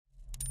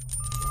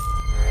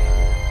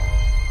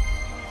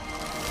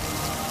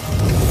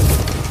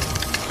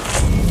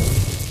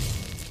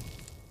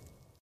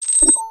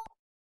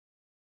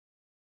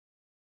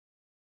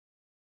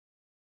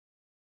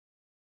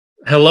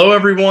Hello,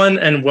 everyone,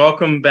 and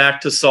welcome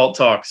back to SALT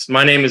Talks.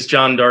 My name is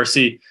John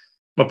Darcy.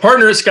 I'm a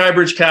partner at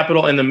Skybridge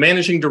Capital and the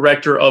managing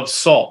director of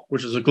SALT,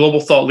 which is a global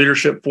thought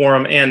leadership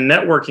forum and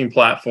networking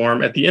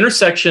platform at the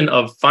intersection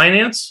of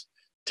finance,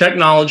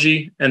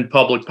 technology, and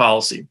public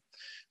policy.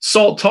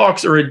 SALT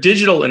Talks are a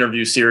digital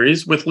interview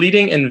series with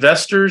leading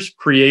investors,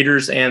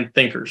 creators, and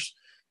thinkers.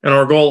 And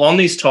our goal on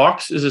these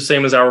talks is the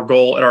same as our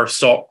goal at our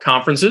SALT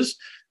conferences,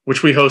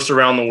 which we host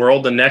around the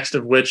world, the next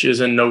of which is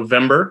in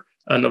November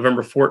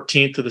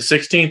 14th to the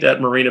 16th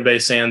at Marina Bay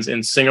Sands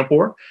in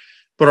Singapore.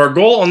 But our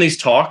goal on these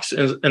talks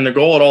and the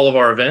goal at all of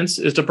our events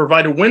is to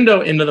provide a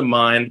window into the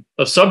mind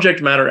of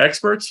subject matter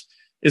experts,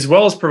 as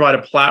well as provide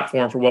a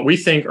platform for what we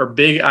think are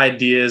big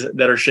ideas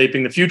that are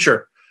shaping the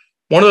future.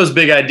 One of those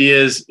big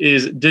ideas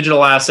is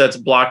digital assets,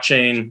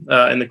 blockchain,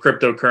 and the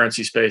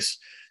cryptocurrency space.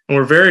 And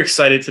we're very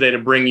excited today to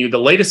bring you the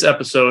latest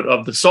episode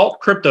of the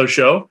SALT Crypto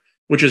Show,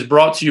 which is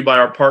brought to you by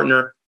our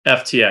partner,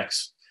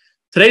 FTX.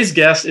 Today's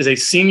guest is a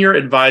senior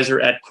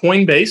advisor at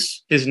Coinbase.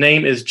 His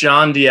name is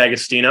John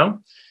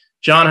D'Agostino.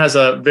 John has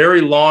a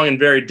very long and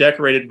very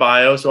decorated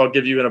bio, so I'll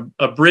give you an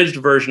abridged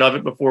version of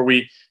it before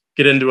we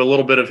get into a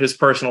little bit of his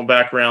personal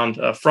background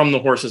from the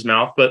horse's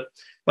mouth. But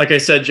like I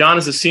said, John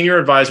is a senior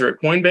advisor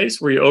at Coinbase,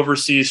 where he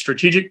oversees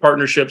strategic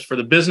partnerships for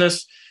the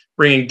business,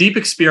 bringing deep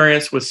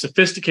experience with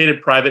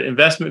sophisticated private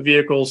investment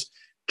vehicles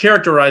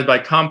characterized by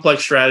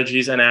complex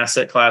strategies and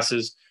asset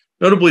classes,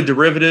 notably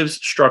derivatives,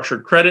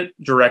 structured credit,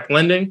 direct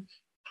lending,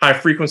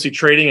 high-frequency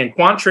trading and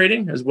quant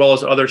trading, as well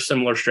as other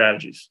similar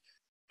strategies.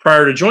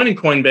 Prior to joining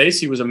Coinbase,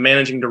 he was a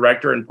managing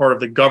director and part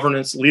of the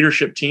governance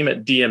leadership team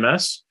at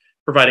DMS,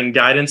 providing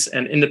guidance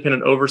and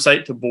independent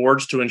oversight to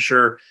boards to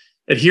ensure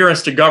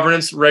adherence to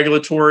governance,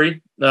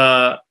 regulatory,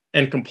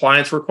 and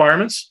compliance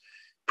requirements.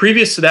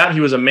 Previous to that,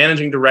 he was a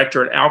managing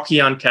director at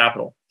Alkeon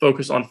Capital,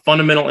 focused on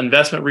fundamental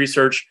investment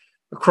research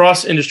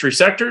across industry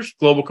sectors,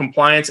 global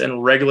compliance,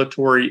 and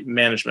regulatory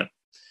management.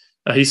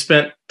 He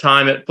spent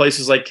time at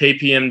places like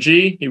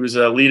KPMG. He was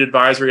a lead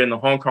advisor in the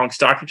Hong Kong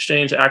Stock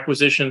Exchange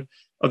acquisition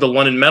of the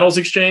London Metals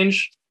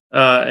Exchange,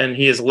 and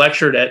he has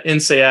lectured at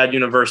INSEAD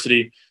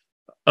University,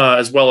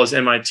 as well as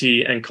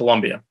MIT and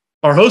Columbia.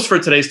 Our host for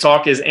today's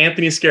talk is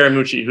Anthony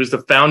Scaramucci, who's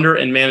the founder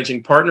and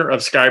managing partner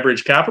of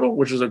Skybridge Capital,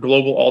 which is a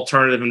global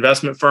alternative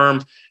investment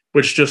firm,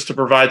 which, just to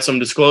provide some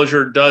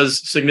disclosure,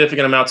 does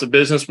significant amounts of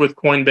business with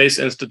Coinbase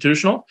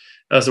Institutional.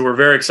 So we're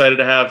very excited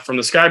to have, from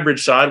the Skybridge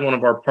side, one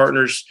of our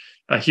partners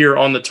here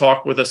on the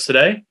talk with us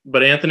today.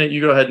 But Anthony,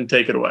 you go ahead and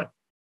take it away.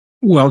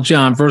 Well,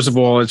 John, first of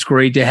all, it's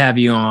great to have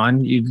you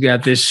on. You've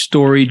got this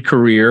storied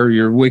career.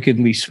 You're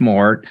wickedly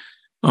smart.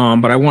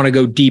 But I want to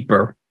go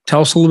deeper.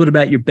 Tell us a little bit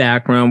about your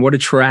background, what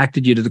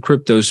attracted you to the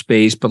crypto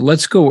space. But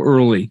let's go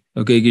early,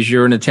 okay? Because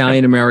you're an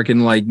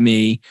Italian-American like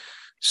me.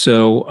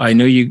 So I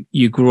know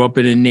you grew up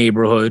in a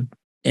neighborhood.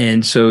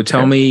 And so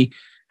tell me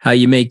how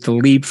you make the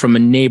leap from a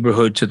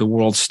neighborhood to the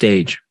world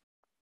stage.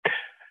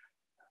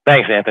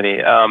 Thanks, Anthony.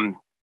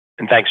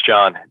 And thanks,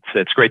 John.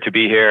 It's great to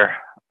be here.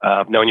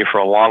 I've known you for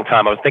a long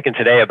time. I was thinking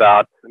today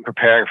about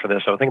preparing for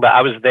this.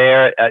 I was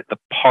there at the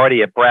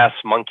party at Brass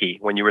Monkey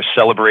when you were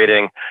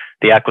celebrating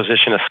the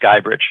acquisition of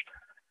Skybridge.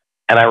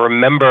 And I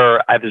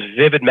remember I have this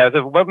vivid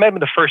memory, maybe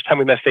the first time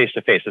we met face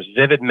to face, this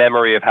vivid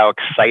memory of how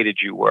excited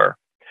you were.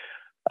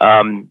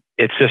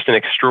 It's just an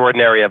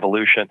extraordinary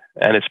evolution,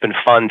 and it's been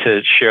fun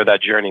to share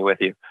that journey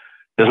with you.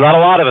 There's not a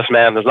lot of us,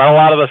 man. There's not a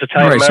lot of us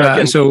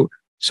Italian-Americans. So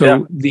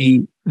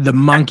the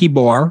Monkey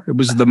Bar, it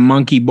was the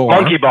Monkey Bar.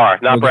 Monkey Bar,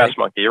 not okay. Brass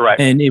Monkey, you're right.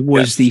 And it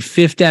was the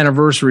 5th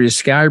anniversary of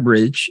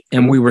Skybridge,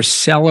 and we were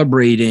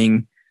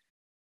celebrating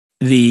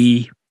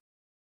the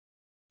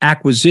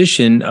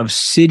acquisition of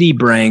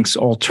Citibank's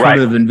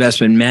alternative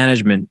investment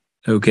management,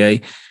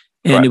 okay?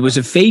 And it was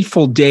a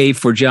fateful day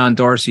for John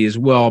Darcy as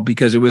well,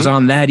 because it was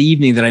on that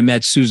evening that I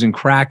met Susan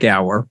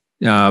Krakauer.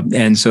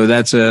 And so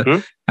that's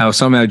how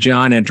somehow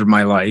John entered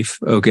my life,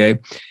 okay?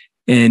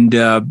 And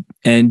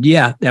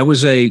yeah, that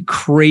was a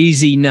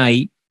crazy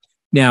night.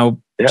 Now,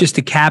 just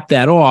to cap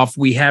that off,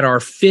 we had our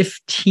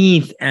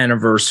 15th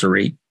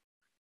anniversary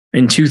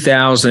in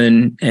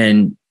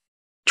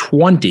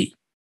 2020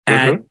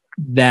 at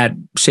that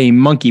same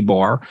Monkey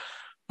Bar.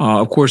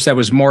 Of course, that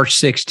was March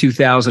 6,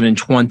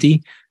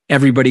 2020.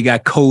 Everybody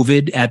got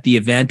COVID at the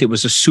event. It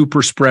was a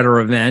super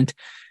spreader event.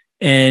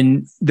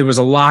 And there was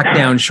a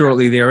lockdown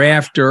shortly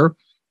thereafter.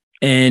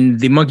 And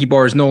the Monkey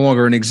Bar is no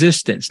longer in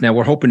existence. Now,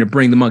 we're hoping to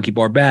bring the Monkey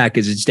Bar back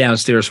as it's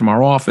downstairs from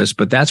our office,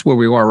 but that's where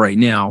we are right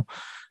now.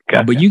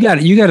 Gotcha. But you got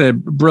a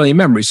brilliant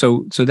memory.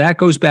 So that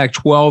goes back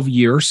 12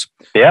 years.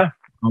 Yeah.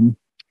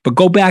 But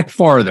go back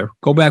farther.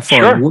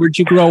 Sure. Where did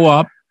you grow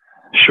up?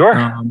 Sure.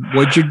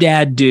 What'd your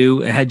dad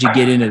do? And how'd you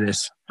get into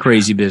this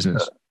crazy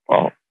business?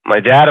 Well, my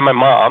dad and my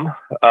mom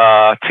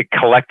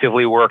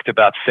collectively worked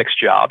about 6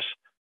 jobs.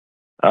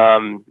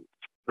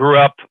 Grew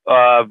up,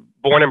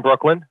 born in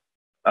Brooklyn.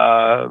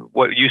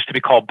 What used to be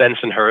called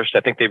Bensonhurst.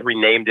 I think they've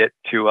renamed it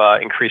to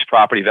increase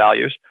property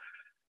values.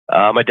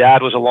 My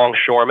dad was a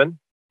longshoreman,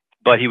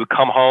 but he would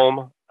come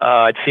home.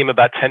 I'd see him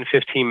about 10,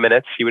 15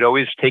 minutes. He would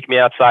always take me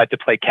outside to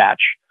play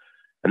catch.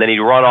 And then he'd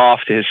run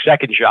off to his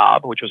second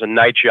job, which was a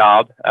night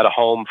job at a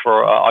home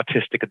for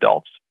autistic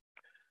adults.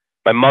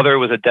 My mother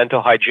was a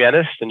dental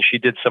hygienist, and she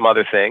did some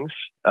other things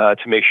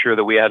to make sure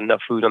that we had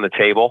enough food on the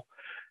table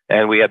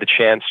and we had the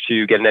chance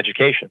to get an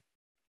education.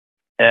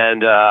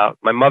 And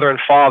my mother and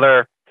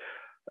father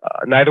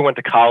neither went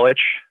to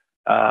college.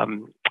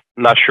 I'm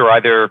not sure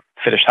either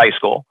finished high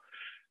school.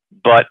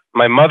 But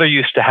my mother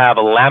used to have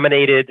a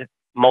laminated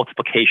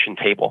multiplication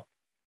table,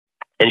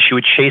 and she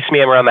would chase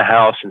me around the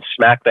house and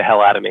smack the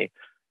hell out of me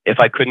if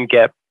I couldn't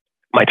get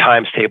my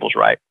times tables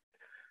right.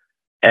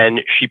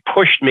 And she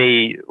pushed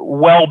me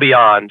well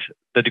beyond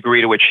the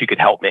degree to which she could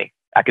help me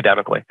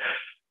academically.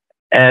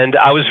 And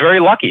I was very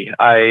lucky.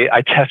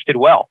 I tested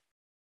well.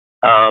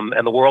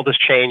 And the world has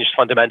changed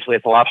fundamentally.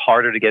 It's a lot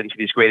harder to get into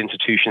these great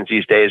institutions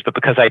these days. But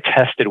because I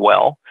tested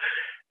well,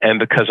 and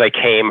because I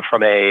came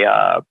from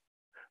a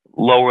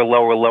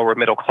lower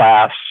middle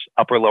class,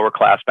 upper lower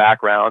class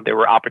background, there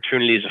were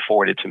opportunities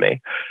afforded to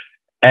me.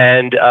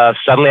 And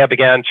suddenly I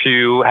began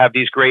to have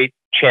these great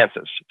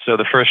chances. So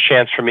the first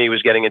chance for me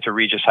was getting into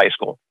Regis High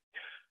School.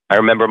 I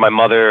remember my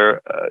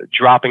mother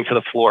dropping to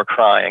the floor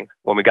crying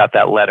when we got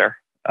that letter,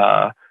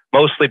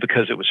 mostly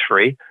because it was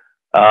free,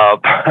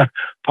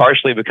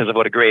 partially because of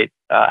what a great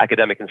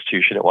academic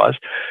institution it was.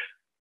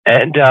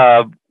 And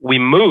we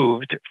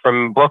moved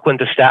from Brooklyn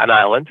to Staten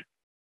Island,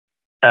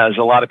 as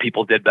a lot of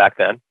people did back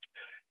then.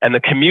 And the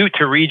commute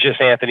to Regis,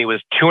 Anthony,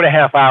 was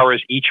 2.5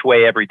 hours each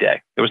way every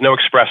day. There was no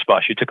express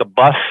bus. You took a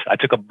bus. I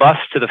took a bus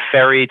to the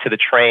ferry, to the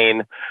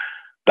train,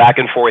 back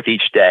and forth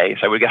each day.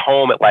 So I would get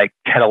home at like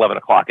 10, 11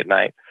 o'clock at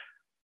night.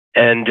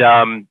 And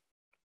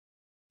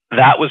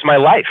that was my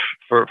life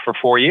for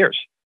 4 years.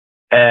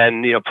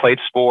 And, played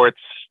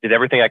sports, did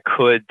everything I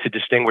could to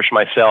distinguish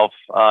myself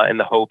in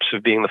the hopes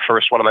of being the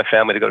first one in my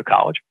family to go to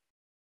college.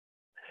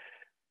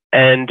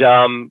 And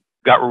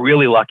got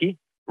really lucky.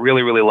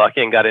 Really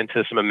lucky, and got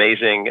into some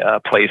amazing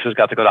places.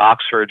 Got to go to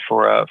Oxford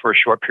for a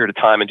short period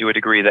of time and do a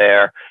degree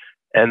there,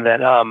 and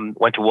then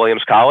went to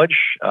Williams College,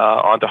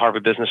 on to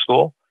Harvard Business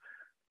School,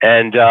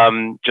 and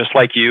just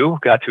like you,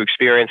 got to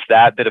experience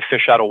that bit of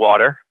fish out of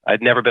water.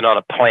 I'd never been on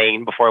a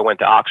plane before I went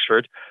to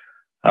Oxford.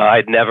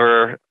 I'd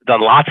never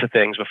done lots of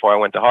things before I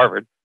went to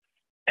Harvard,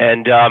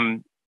 and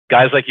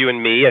guys like you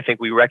and me, I think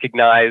we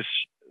recognize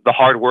the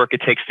hard work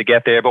it takes to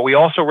get there. But we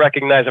also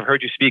recognize, I've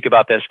heard you speak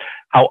about this,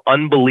 how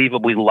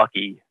unbelievably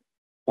lucky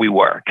we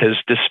were. Because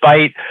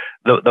despite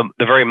the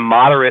very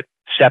moderate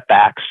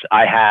setbacks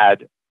I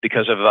had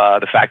because of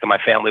the fact that my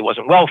family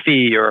wasn't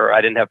wealthy, or I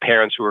didn't have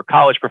parents who were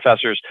college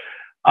professors,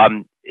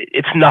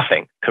 it's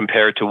nothing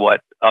compared to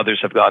what others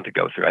have gone to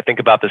go through. I think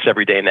about this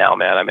every day now,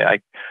 man. I mean,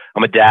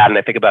 I'm a dad, and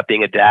I think about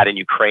being a dad in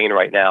Ukraine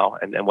right now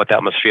and what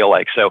that must feel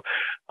like. So,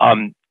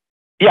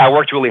 yeah, I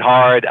worked really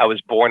hard. I was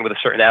born with a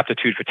certain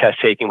aptitude for test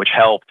taking, which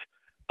helped.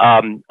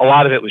 A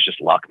lot of it was just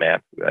luck, man.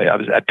 I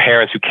had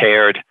parents who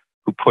cared,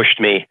 who pushed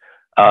me,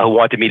 who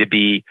wanted me to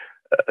be,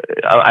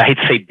 I hate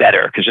to say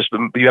better, because just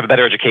you have a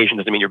better education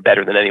doesn't mean you're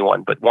better than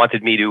anyone, but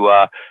wanted me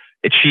to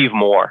achieve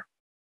more,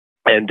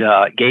 and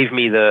gave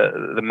me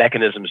the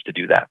mechanisms to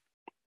do that.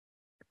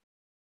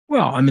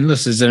 Well, I mean,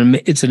 listen,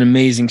 it's an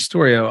amazing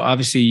story.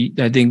 Obviously,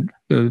 I think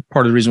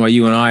part of the reason why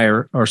you and I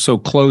are so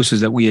close is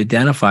that we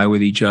identify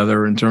with each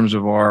other in terms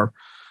of our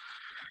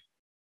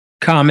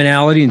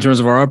commonality, in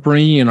terms of our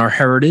upbringing and our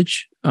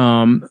heritage.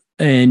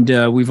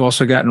 And we've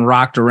also gotten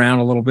rocked around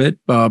a little bit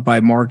by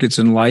markets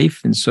in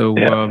life. And so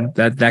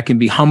that can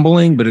be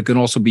humbling, but it can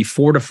also be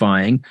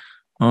fortifying.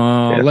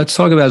 Let's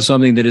talk about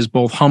something that is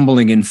both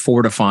humbling and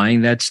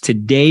fortifying. That's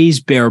today's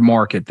bear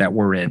market that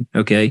we're in.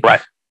 Okay. Right.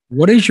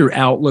 What is your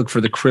outlook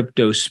for the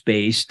crypto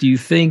space? Do you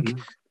think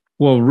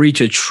we'll reach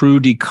a true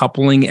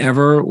decoupling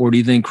ever, or do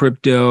you think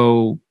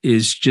crypto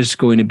is just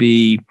going to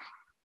be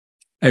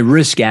a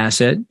risk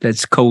asset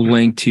that's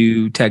co-linked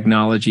to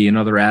technology and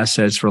other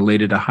assets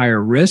related to higher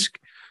risk?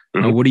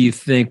 What do you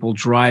think will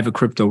drive a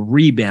crypto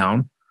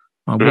rebound?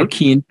 What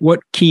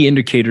key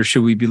indicators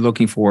should we be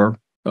looking for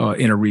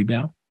in a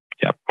rebound?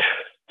 Yeah.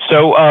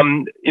 So,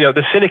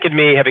 the cynic in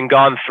me, having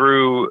gone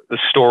through the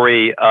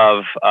story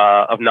of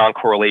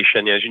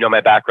non-correlation, as you know, my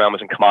background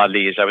was in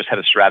commodities. I was head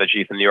of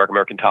strategy for the New York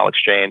Mercantile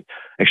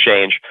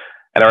Exchange.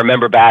 And I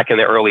remember back in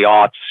the early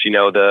aughts,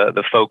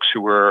 the folks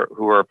who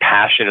were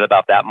passionate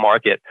about that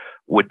market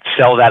would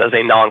sell that as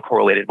a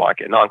non-correlated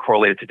market,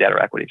 non-correlated to debt or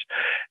equities.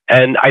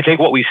 And I think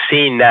what we've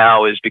seen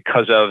now is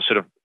because of sort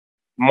of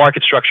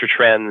market structure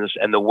trends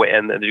and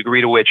the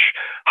degree to which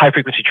high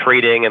frequency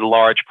trading and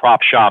large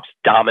prop shops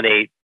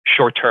dominate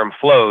short-term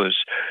flows.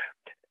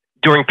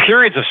 During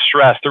periods of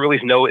stress, there really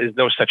is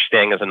no such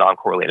thing as a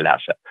non-correlated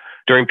asset.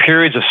 During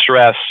periods of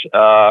stress,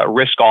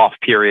 risk-off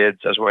periods,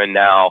 as we're in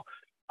now,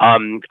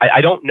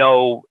 I don't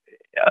know,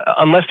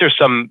 unless there's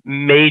some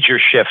major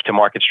shift to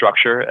market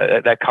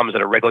structure that comes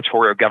at a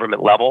regulatory or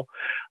government level,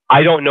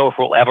 I don't know if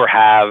we'll ever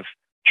have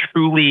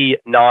truly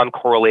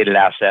non-correlated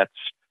assets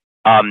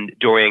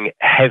during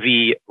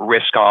heavy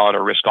risk-on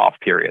or risk-off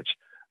periods.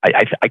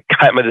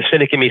 The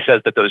cynic in me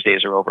says that those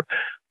days are over,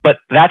 but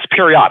that's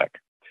periodic.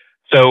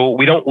 So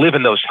we don't live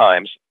in those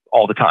times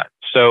all the time.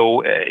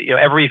 So,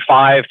 every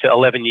 5 to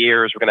 11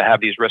 years, we're going to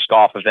have these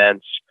risk-off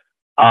events.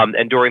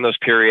 And during those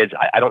periods,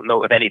 I don't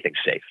know if anything's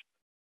safe.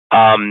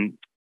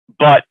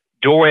 But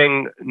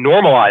during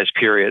normalized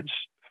periods,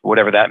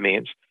 whatever that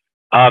means,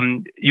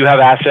 you have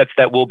assets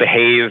that will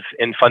behave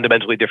in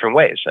fundamentally different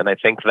ways. And I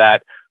think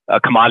that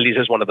commodities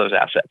is one of those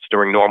assets.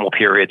 During normal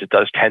periods, it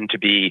does tend to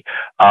be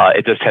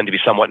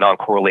somewhat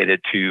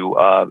non-correlated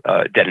to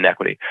debt and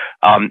equity.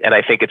 And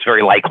I think it's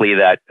very likely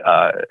that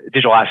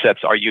digital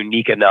assets are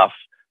unique enough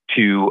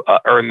to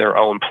earn their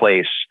own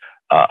place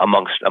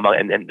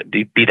and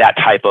be that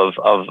type of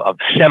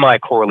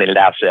semi-correlated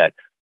asset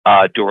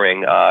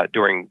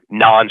during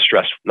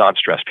non-stress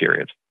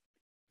periods.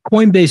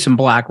 Coinbase and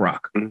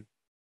BlackRock. Mm-hmm.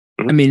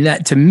 I mean,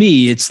 that to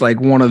me, it's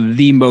like one of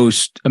the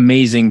most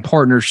amazing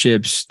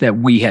partnerships that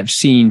we have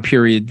seen,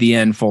 period, the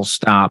end, full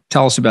stop.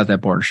 Tell us about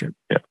that partnership.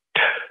 Yeah.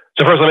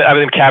 So first, I'm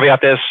going to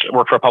caveat this. I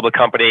work for a public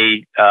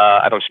company.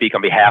 I don't speak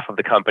on behalf of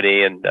the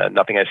company, and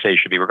nothing I say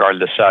should be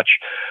regarded as such.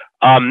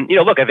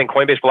 Look, I think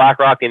Coinbase,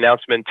 BlackRock, the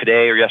announcement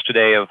today or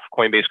yesterday of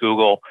Coinbase,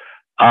 Google,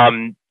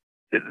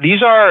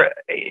 these are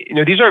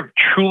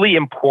truly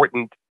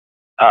important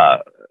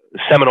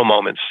seminal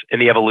moments in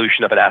the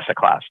evolution of an asset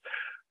class.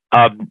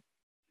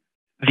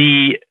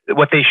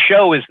 What they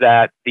show is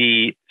that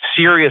the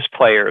serious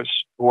players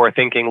who are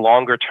thinking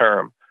longer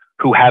term,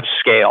 who have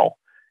scale,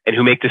 and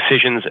who make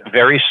decisions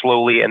very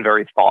slowly and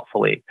very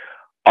thoughtfully,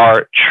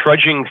 are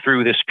trudging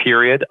through this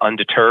period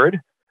undeterred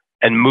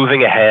and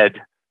moving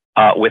ahead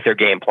with their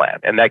game plan.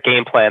 And that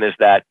game plan is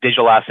that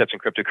digital assets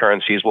and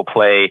cryptocurrencies will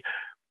play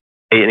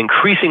an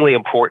increasingly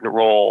important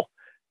role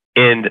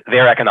in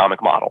their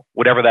economic model,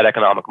 whatever that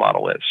economic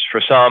model is.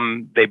 For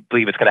some, they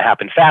believe it's going to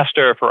happen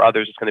faster. For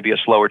others, it's going to be a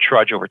slower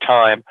trudge over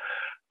time.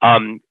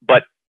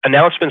 But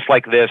announcements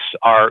like this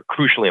are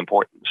crucially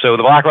important. So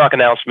the BlackRock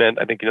announcement,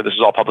 I think this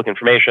is all public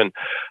information,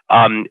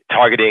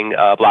 targeting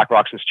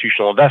BlackRock's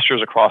institutional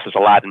investors across its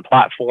Aladdin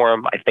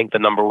platform. I think the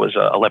number was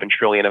 11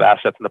 trillion of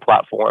assets in the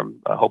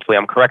platform. Hopefully,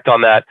 I'm correct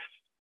on that.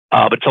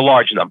 But it's a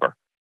large number.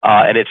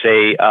 And it's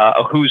a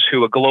who's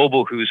who, a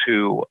global who's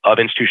who of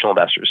institutional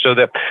investors. So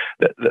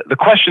the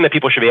question that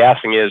people should be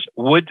asking is,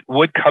 would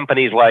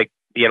companies like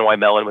BNY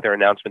Mellon with their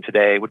announcement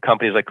today, would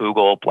companies like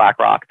Google,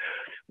 BlackRock,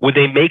 would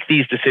they make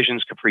these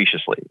decisions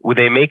capriciously? Would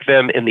they make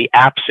them in the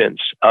absence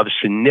of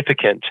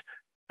significant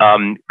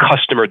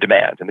customer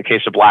demand? In the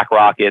case of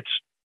BlackRock, it's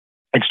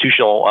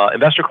institutional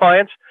investor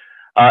clients.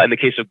 In the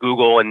case of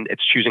Google, and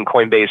it's choosing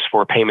Coinbase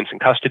for payments and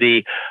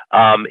custody,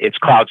 it's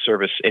cloud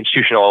service,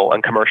 institutional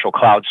and commercial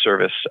cloud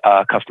service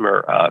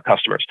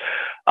customers.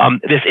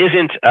 This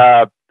isn't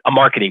a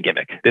marketing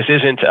gimmick. This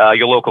isn't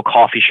your local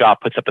coffee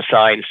shop puts up a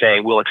sign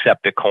saying we'll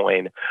accept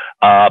Bitcoin,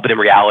 but in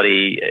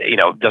reality,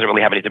 doesn't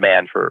really have any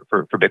demand for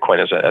Bitcoin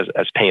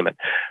as payment.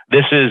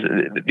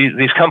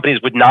 These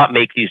companies would not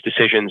make these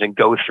decisions and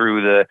go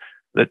through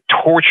the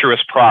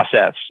torturous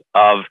process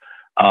of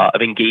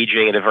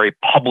engaging in a very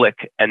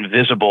public and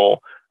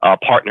visible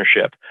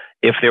partnership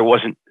if there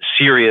wasn't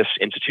serious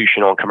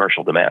institutional and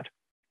commercial demand.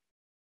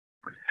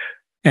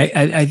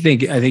 I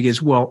think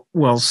it's well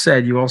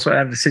said. You also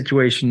have the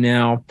situation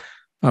now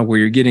where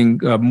you're getting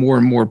more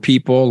and more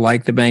people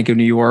like the Bank of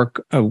New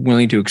York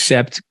willing to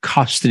accept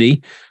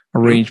custody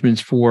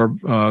arrangements for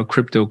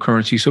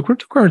cryptocurrency. So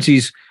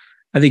cryptocurrencies,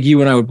 I think you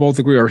and I would both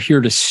agree, are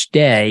here to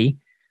stay.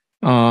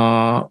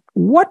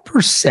 What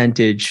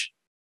percentage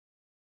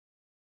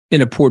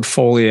in a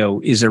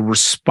portfolio is a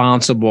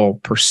responsible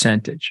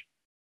percentage?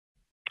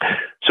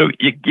 So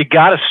you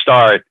got to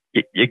start.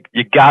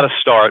 You got to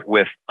start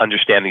with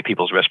understanding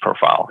people's risk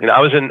profile.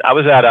 I was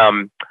at I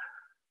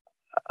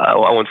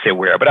won't say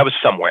where, but I was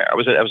somewhere. I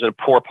was in a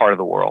poor part of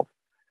the world,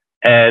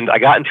 and I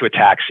got into a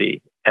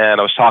taxi, and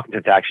I was talking to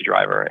the taxi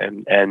driver,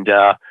 and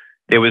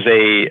there was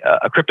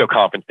a crypto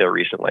conference there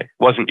recently. It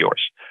wasn't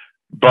yours,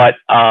 but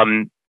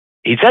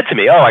he said to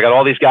me, "Oh, I got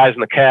all these guys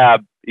in the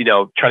cab,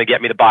 trying to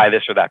get me to buy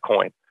this or that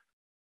coin."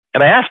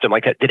 And I asked him,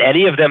 did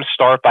any of them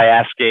start by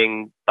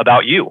asking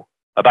about you,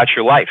 about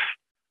your life,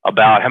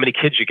 about how many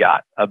kids you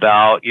got,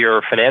 about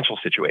your financial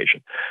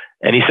situation?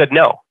 And he said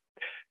no.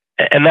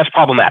 And that's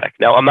problematic.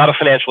 Now, I'm not a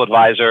financial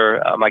advisor.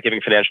 I'm not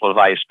giving financial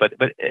advice, but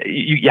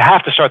you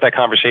have to start that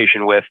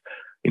conversation with,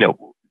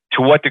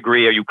 to what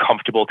degree are you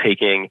comfortable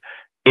taking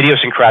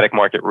idiosyncratic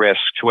market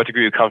risk? To what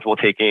degree are you comfortable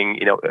taking,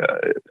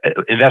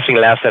 investing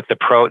in assets that's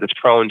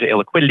prone to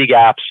illiquidity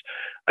gaps?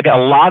 Again,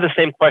 a lot of the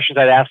same questions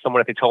I'd ask someone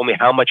if they told me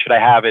how much should I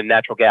have in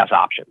natural gas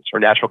options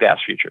or natural gas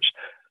futures.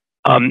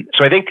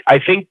 So I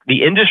think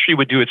the industry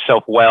would do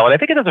itself well, and I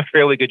think it does a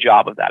fairly good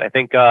job of that. I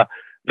think the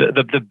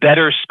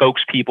better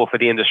spokespeople for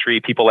the industry,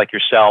 people like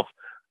yourself,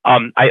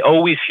 I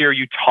always hear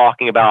you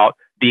talking about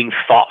being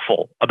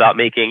thoughtful about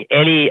making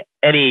any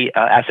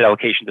asset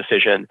allocation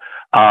decision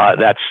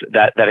that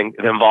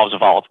involves a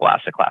volatile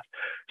asset class.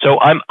 So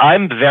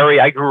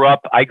I grew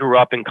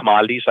up in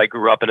commodities. I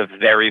grew up in a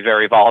very,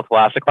 very volatile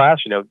asset class.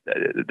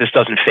 This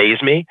doesn't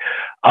faze me,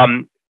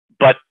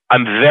 but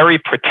I'm very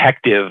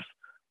protective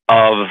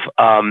of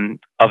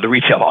the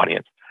retail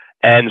audience.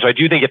 And so I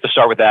do think you have to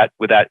start with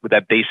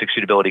that basic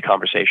suitability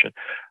conversation.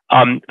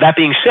 That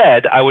being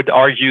said, I would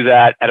argue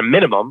that at a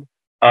minimum,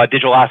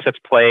 digital assets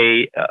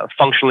play a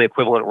functionally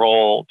equivalent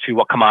role to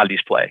what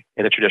commodities play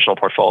in a traditional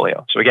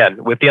portfolio. So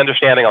again, with the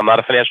understanding, I'm not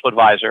a financial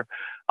advisor.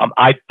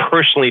 I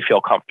personally feel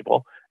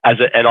comfortable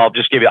and I'll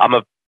just give you, I'm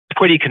a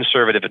pretty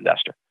conservative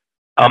investor.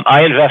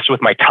 I invest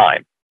with my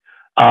time.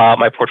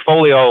 My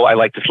portfolio, I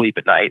like to sleep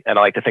at night, and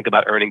I like to think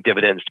about earning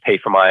dividends to pay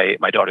for my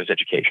daughter's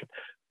education.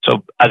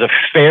 So as a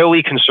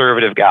fairly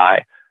conservative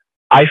guy,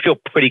 I feel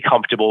pretty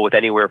comfortable with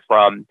anywhere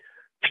from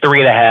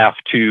 3.5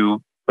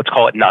 to, let's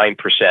call it 9%.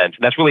 And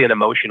that's really an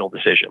emotional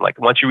decision. Like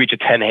once you reach a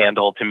 10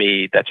 handle, to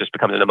me, that just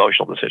becomes an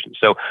emotional decision.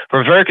 So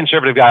for a very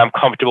conservative guy, I'm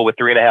comfortable with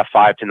 3.5,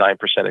 5 to 9%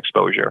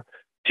 exposure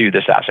to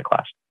this asset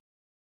class.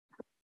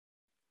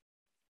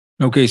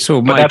 Okay,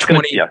 so my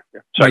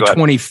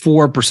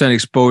 24%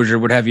 exposure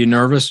would have you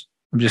nervous?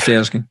 I'm just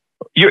asking.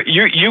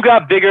 You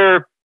got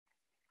bigger.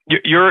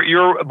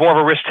 You're more of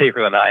a risk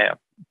taker than I am.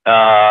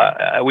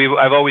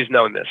 I've always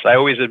known this. I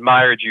always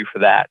admired you for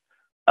that.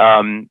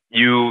 And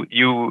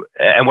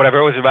what I've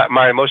always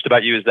admired most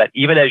about you is that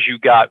even as you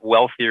got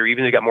wealthier,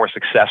 even as you got more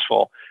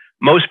successful,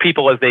 most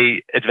people, as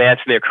they advance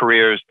in their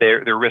careers,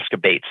 their risk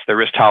abates, their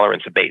risk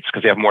tolerance abates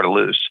because they have more to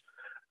lose.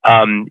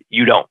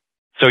 You don't.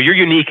 So you're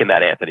unique in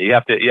that, Anthony. You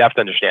have to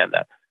understand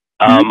that.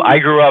 I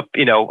grew up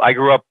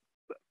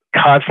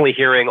constantly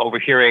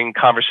overhearing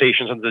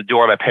conversations under the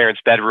door of my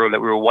parents' bedroom that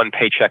we were one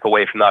paycheck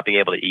away from not being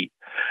able to eat.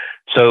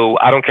 So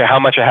I don't care how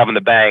much I have in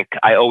the bank.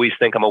 I always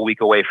think I'm a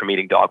week away from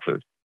eating dog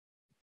food.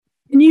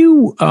 Can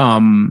you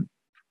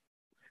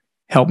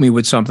help me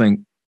with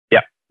something?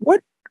 Yeah.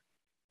 What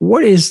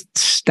is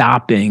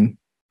stopping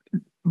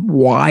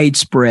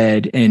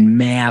widespread and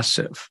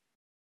massive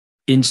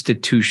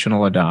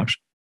institutional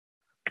adoption?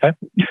 Okay.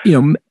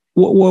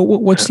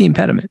 What's the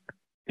impediment?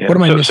 Yeah. What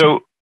am I missing? So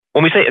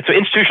when we say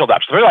institutional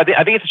adoption, I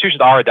think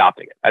institutions are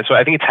adopting it. And so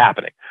I think it's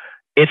happening.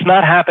 It's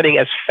not happening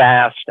as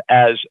fast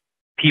as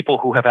people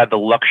who have had the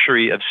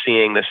luxury of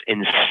seeing this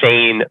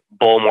insane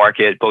bull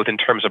market, both in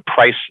terms of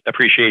price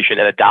appreciation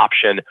and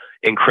adoption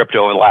in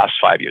crypto over the last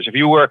 5 years. If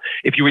you were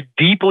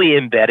deeply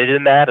embedded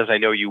in that, as I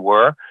know you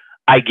were,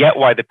 I get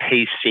why the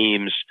pace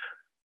seems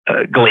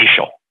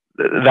glacial.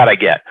 That I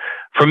get.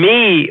 For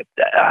me,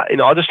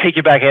 I'll just take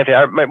you back,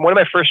 Anthony. One of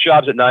my first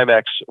jobs at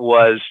NYMEX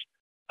was,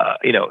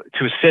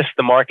 to assist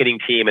the marketing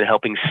team in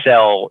helping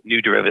sell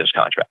new derivatives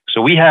contracts. So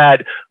we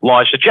had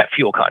launched a jet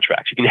fuel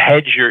contract. You can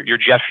hedge your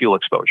jet fuel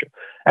exposure.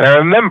 And I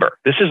remember,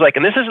 this isn't like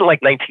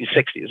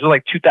 1960. This is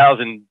like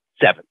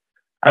 2007.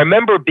 I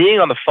remember being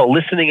on the phone,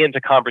 listening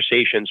into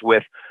conversations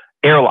with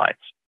airlines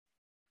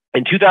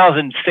in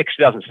 2006,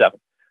 2007.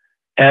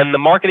 And the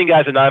marketing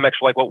guys at NYMEX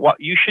were like, well,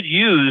 you should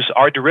use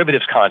our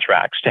derivatives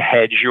contracts to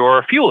hedge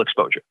your fuel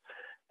exposure.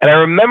 And I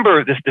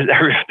remember this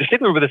very,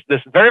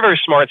 very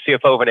smart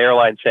CFO of an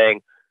airline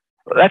saying,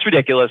 that's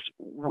ridiculous.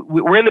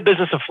 We're in the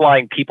business of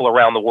flying people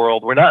around the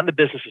world. We're not in the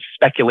business of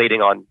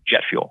speculating on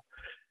jet fuel.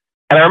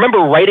 And I remember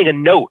writing a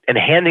note and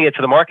handing it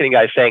to the marketing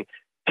guy saying,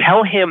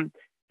 tell him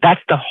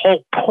that's the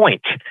whole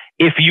point.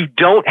 If you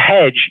don't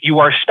hedge, you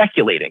are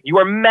speculating. You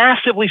are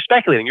massively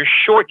speculating. You're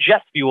short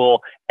jet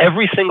fuel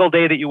every single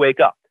day that you wake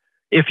up.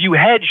 If you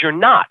hedge, you're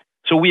not.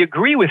 So we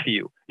agree with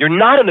you. You're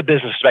not in the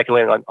business of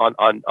speculating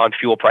on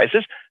fuel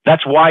prices.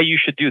 That's why you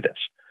should do this.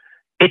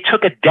 It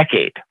took a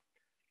decade.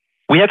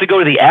 We had to go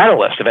to the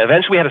analyst. And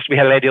eventually we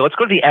had an idea. Let's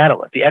go to the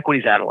analyst, the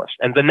equities analyst.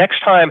 And the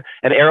next time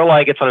an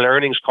airline gets on an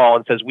earnings call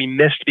and says, we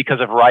missed because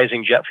of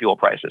rising jet fuel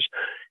prices,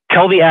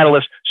 tell the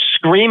analyst,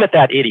 scream at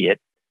that idiot,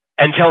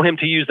 and tell him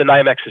to use the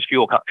NYMEX's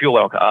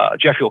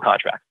jet fuel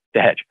contract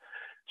to hedge.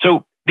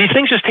 So these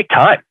things just take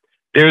time.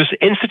 There's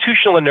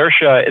institutional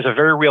inertia is a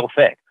very real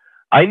thing.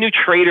 I knew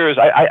traders.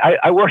 I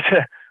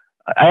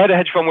had a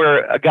hedge fund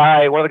where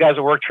one of the guys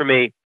that worked for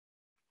me,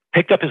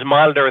 picked up his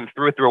monitor and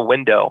threw it through a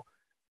window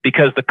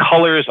because the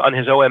colors on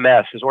his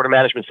OMS, his order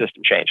management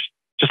system, changed.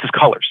 Just his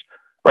colors,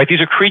 right?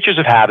 These are creatures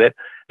of habit.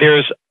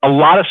 There's a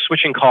lot of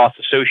switching costs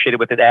associated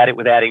with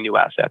adding new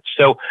assets.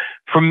 So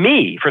for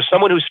me, for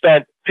someone who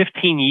spent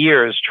 15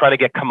 years trying to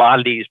get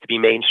commodities to be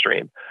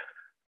mainstream,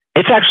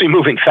 it's actually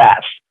moving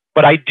fast.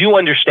 But I do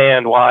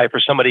understand why, for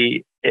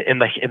somebody in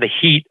the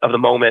heat of the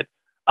moment,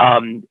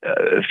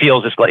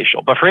 feels it's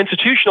glacial. But for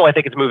institutional, I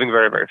think it's moving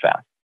very, very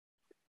fast.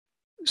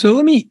 So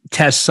let me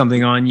test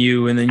something on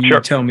you, and then you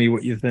tell me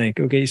what you think.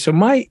 Okay. So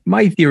my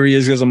theory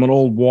is, because I'm an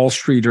old Wall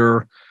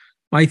Streeter,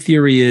 my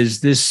theory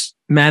is this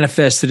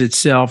manifested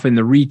itself in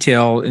the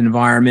retail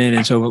environment.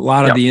 And so a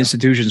lot of the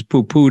institutions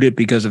poo-pooed it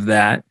because of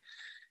that.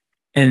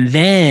 And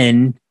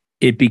then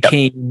it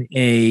became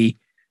a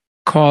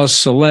cause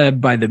celeb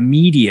by the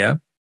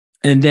media.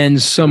 And then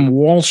some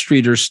Wall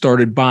Streeters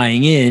started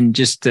buying in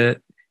just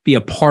to be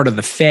a part of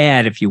the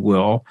fad, if you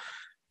will.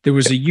 There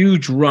was a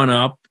huge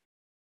run-up.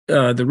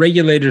 The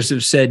regulators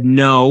have said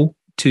no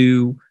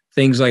to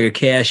things like a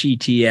cash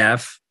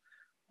ETF.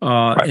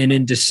 And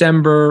in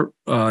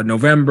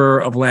November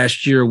of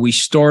last year, we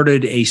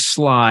started a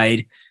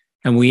slide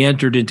and we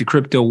entered into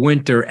crypto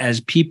winter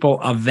as people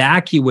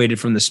evacuated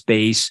from the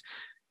space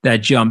that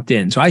jumped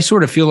in. So I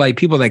sort of feel like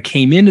people that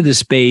came into the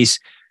space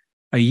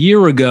a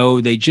year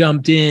ago, they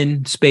jumped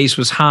in, space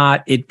was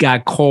hot, it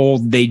got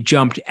cold, they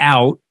jumped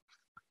out,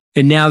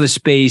 and now the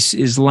space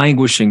is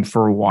languishing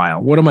for a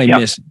while. What am I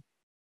missing?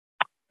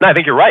 No, I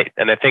think you're right,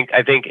 and I think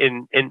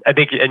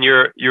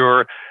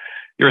your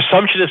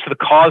assumption as to the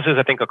causes,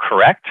 I think, are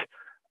correct.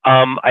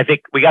 I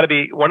think we got to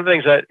be, one of the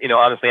things that,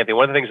 honestly, Anthony,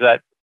 one of the things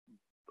that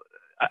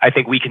I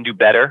think we can do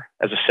better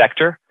as a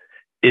sector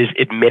is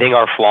admitting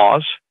our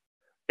flaws.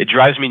 It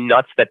drives me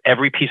nuts that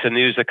every piece of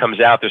news that comes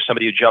out, there's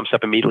somebody who jumps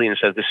up immediately and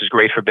says, this is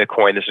great for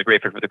Bitcoin, this is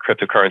great for the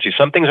cryptocurrency.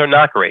 Some things are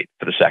not great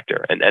for the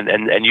sector,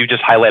 and you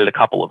just highlighted a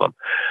couple of them.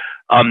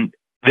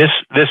 This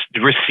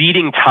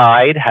receding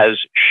tide has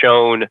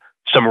shown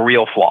some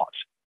real flaws.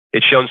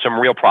 It's shown some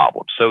real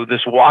problems. So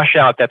this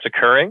washout that's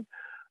occurring,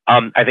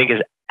 I think, is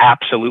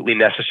absolutely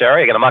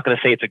necessary. Again, I'm not going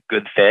to say it's a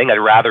good thing. I'd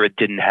rather it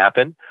didn't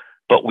happen,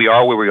 but we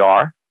are where we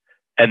are.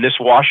 And this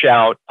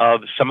washout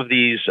of some of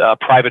these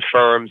private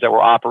firms that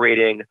were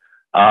operating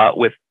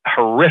with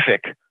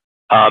horrific,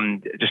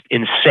 just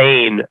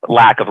insane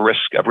lack of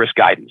risk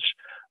guidance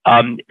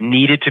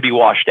needed to be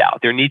washed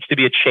out. There needs to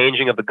be a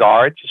changing of the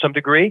guard to some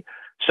degree,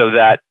 so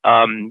that,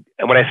 and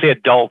when I say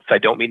adults, I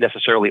don't mean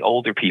necessarily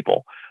older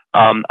people.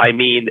 I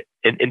mean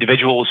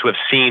individuals who have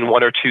seen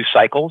one or two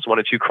cycles, one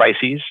or two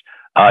crises,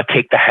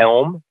 take the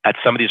helm at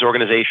some of these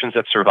organizations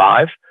that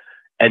survive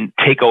and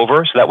take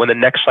over, so that when the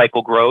next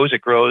cycle grows,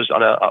 it grows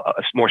on a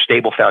more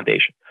stable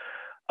foundation.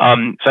 So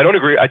I don't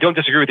agree. I don't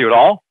disagree with you at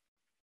all.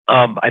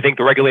 I think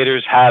the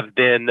regulators have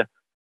been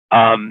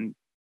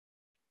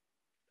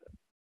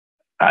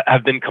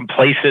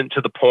complacent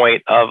to the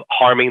point of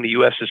harming the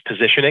U.S.'s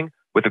positioning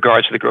with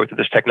regards to the growth of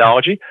this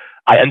technology.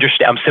 I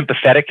understand. I'm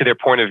sympathetic to their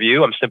point of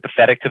view. I'm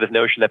sympathetic to the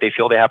notion that they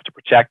feel they have to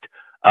protect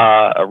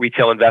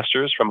retail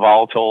investors from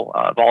volatile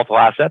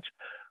assets.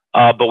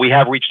 But we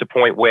have reached a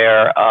point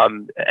where,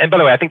 and by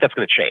the way, I think that's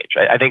going to change.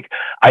 I think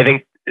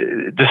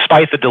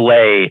despite the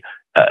delay,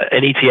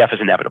 an ETF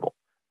is inevitable.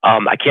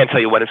 I can't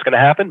tell you when it's going to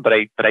happen, but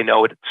I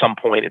know at some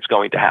point it's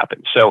going to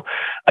happen. So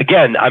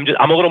again, I'm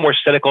a little more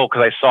cynical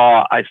because I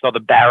saw the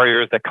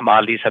barriers that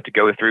commodities have to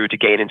go through to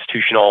gain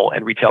institutional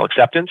and retail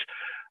acceptance.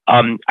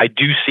 I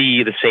do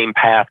see the same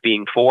path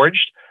being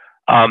forged.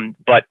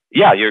 But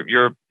yeah,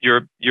 you're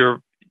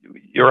 100%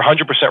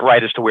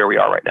 right as to where we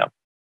are right now.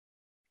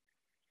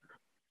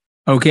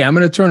 Okay, I'm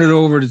going to turn it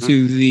over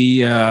to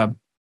the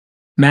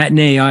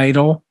matinee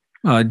idol,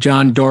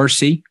 John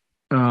Darcy.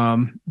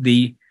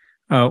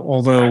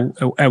 Although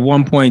at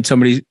one point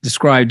somebody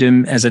described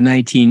him as a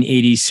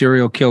 1980s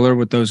serial killer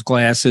with those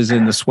glasses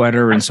and the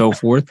sweater and so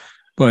forth.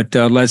 But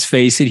let's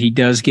face it, he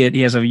has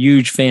a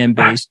huge fan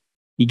base.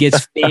 He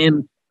gets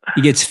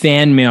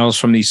fan mails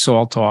from these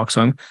Salt Talks.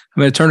 So I'm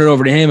going to turn it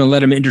over to him and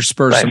let him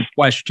intersperse some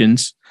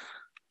questions.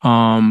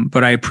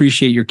 But I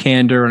appreciate your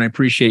candor and I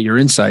appreciate your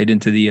insight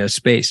into the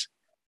space.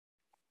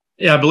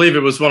 Yeah, I believe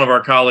it was one of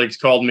our colleagues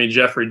called me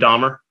Jeffrey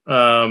Dahmer.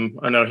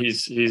 I know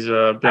he's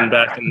been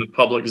back in the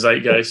public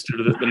zeitgeist due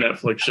to the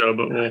Netflix show,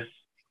 but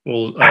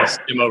we'll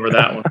skim over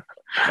that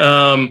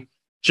one.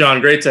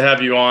 John, great to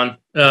have you on.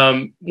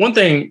 One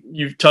thing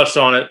you've touched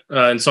on it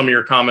in some of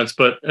your comments,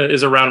 but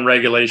is around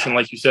regulation.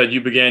 Like you said,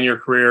 you began your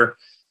career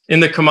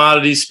in the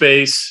commodity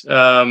space,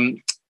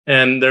 and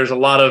there's a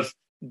lot of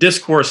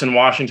discourse in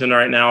Washington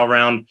right now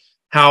around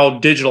how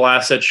digital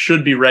assets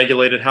should be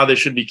regulated, how they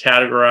should be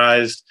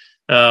categorized.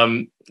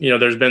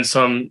 There's been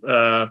some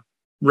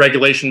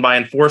regulation by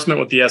enforcement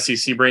with the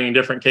SEC bringing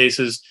different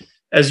cases.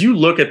 As you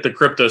look at the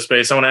crypto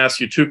space, I want to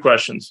ask you two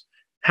questions.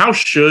 How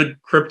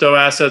should crypto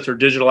assets or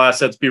digital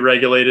assets be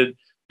regulated?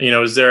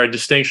 Is there a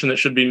distinction that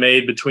should be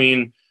made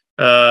between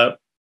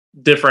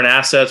different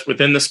assets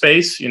within the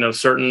space?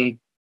 Certain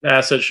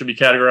assets should be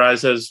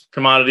categorized as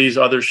commodities,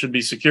 others should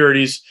be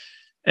securities.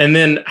 And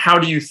then how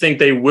do you think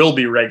they will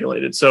be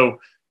regulated? So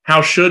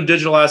how should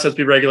digital assets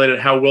be regulated?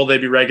 How will they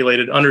be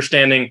regulated?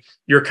 Understanding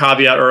your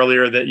caveat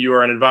earlier that you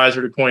are an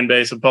advisor to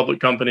Coinbase, a public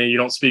company. You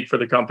don't speak for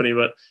the company,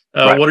 but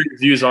what are your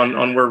views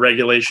on where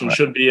regulation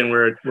should be and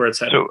where it's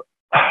headed?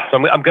 So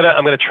I'm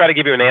gonna try to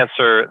give you an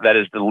answer that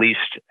is the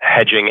least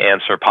hedging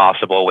answer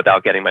possible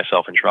without getting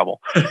myself in trouble.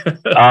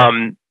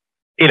 I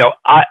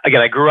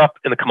grew up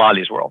in the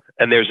commodities world,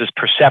 and there's this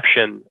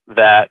perception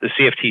that the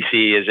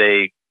CFTC is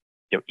a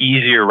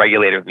easier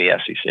regulator than the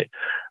SEC.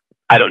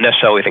 I don't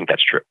necessarily think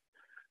that's true.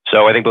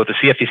 So I think both the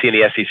CFTC and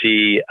the SEC,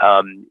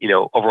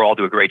 overall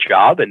do a great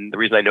job. And the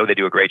reason I know they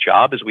do a great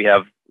job is we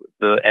have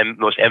the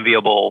most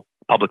enviable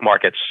public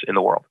markets in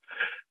the world.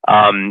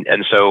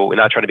 And so we're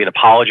not trying to be an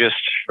apologist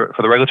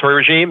for the regulatory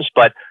regimes,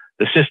 but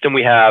the system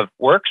we have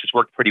works. It's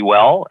worked pretty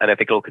well, and I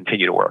think it'll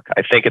continue to work.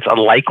 I think it's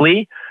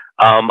unlikely,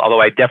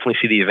 although I definitely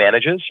see the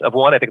advantages of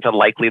one, I think it's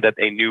unlikely that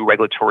a new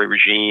regulatory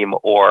regime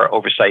or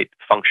oversight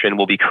function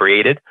will be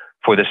created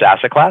for this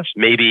asset class.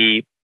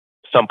 Maybe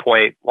some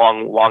point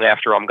long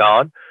after I'm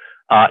gone.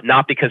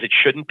 Not because it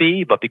shouldn't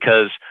be, but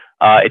because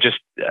it's just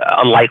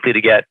unlikely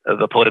to get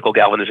the political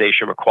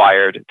galvanization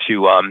required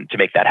to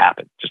make that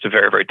happen. Just a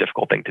very, very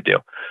difficult thing to do.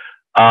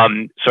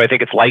 So I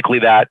think it's likely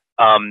that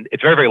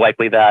it's very, very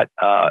likely that,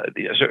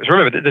 so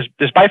remember,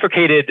 this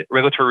bifurcated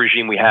regulatory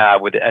regime we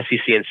have with the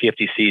SEC and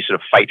CFTC sort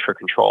of fight for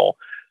control.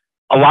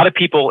 A lot of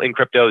people in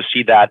crypto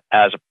see that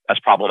as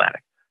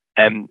problematic.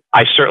 And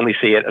I certainly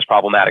see it as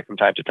problematic from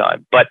time to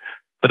time. But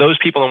for those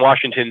people in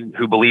Washington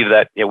who believe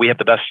that we have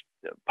the best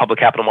public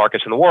capital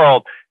markets in the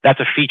world, that's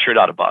a feature,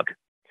 not a bug.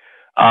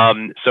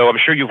 So I'm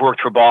sure you've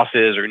worked for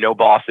bosses or know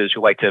bosses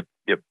who like to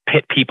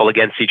pit people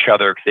against each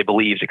other because they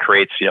believe it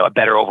creates a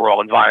better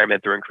overall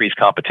environment through increased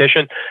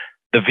competition.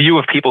 The view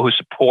of people who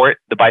support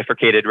the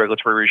bifurcated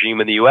regulatory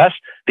regime in the U.S.,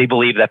 they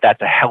believe that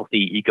that's a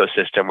healthy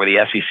ecosystem where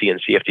the SEC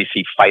and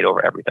CFTC fight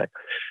over everything.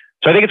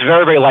 So I think it's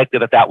very, very likely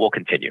that that will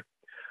continue.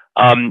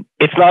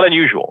 It's not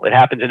unusual. It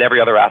happens in every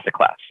other asset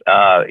class.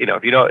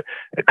 If you know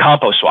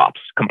compo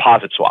swaps,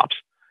 composite swaps,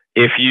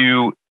 if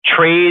you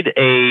trade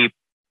a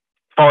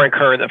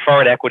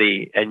foreign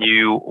equity and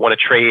you want to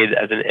trade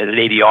as an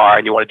ADR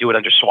and you want to do it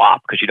under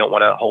swap because you don't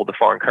want to hold the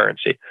foreign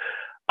currency,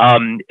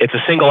 it's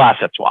a single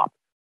asset swap,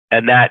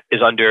 and that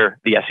is under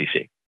the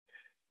SEC.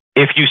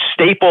 If you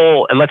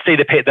staple, and let's say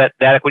that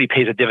equity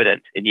pays a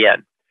dividend in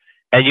yen,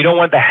 and you don't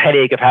want the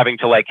headache of having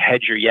to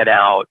hedge your yen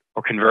out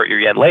or convert your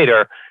yen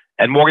later,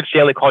 and Morgan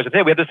Stanley calls it,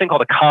 hey, we have this thing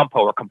called a compo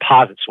or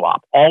composite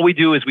swap. All we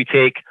do is we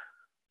take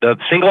the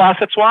single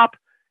asset swap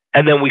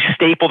and then we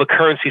staple the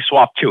currency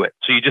swap to it.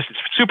 So it's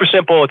super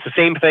simple. It's the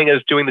same thing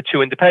as doing the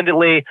two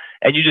independently,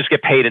 and you just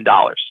get paid in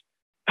dollars.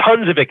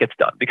 Tons of it gets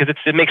done because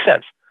it makes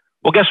sense.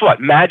 Well, guess what?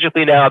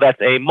 Magically now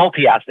that's a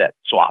multi-asset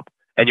swap,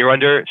 and you're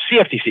under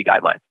CFTC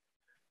guidelines.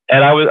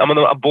 And I'm on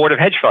a board of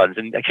hedge funds,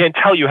 and I can't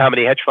tell you how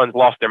many hedge funds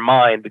lost their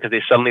mind because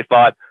they suddenly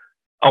thought,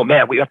 oh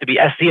man, we have to be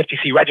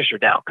CFTC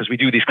registered now because we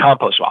do these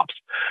compo swaps.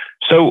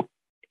 So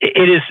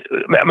it is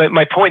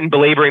my point in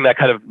belaboring that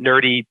kind of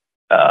nerdy,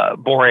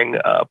 boring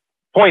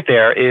point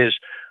there is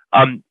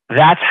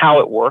that's how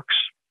it works.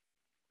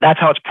 That's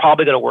how it's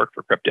probably going to work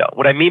for crypto.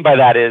 What I mean by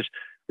that is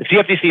the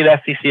CFTC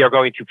and SEC are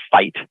going to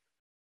fight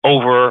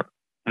over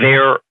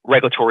their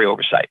regulatory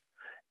oversight,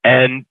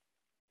 and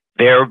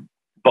they're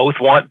both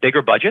want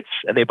bigger budgets,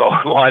 and they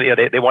both want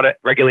they want to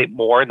regulate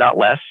more, not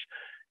less.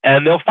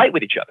 And they'll fight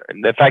with each other.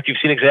 And in fact, you've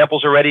seen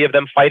examples already of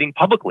them fighting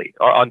publicly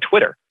or on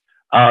Twitter,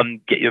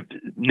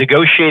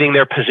 negotiating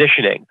their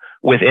positioning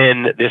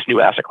within this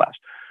new asset class.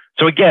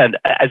 So again,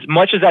 as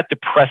much as that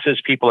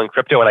depresses people in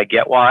crypto, and I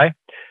get why,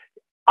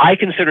 I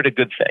consider it a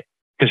good thing,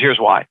 because here's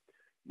why.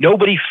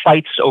 Nobody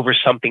fights over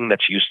something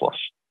that's useless.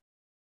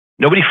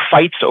 Nobody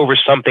fights over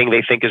something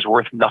they think is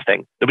worth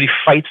nothing. Nobody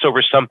fights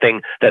over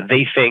something that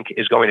they think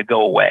is going to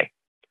go away.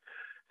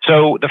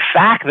 So the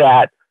fact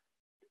that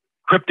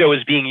crypto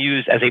is being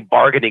used as a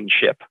bargaining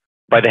chip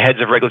by the heads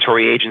of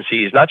regulatory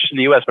agencies, not just in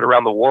the US, but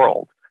around the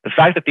world. The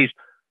fact that these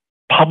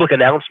public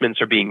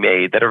announcements are being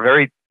made that are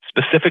very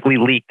specifically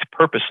leaked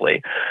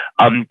purposely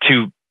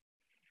to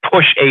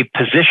push a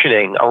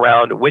positioning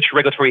around which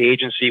regulatory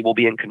agency will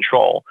be in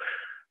control,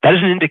 that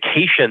is an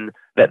indication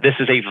that this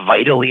is a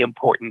vitally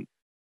important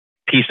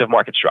piece of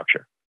market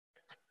structure.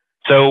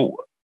 So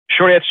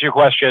short answer to your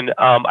question,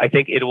 I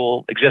think it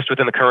will exist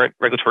within the current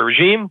regulatory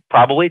regime,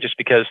 probably just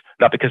because,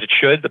 not because it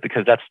should, but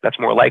because that's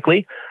more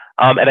likely.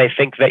 And I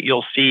think that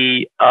you'll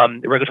see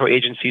the regulatory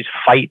agencies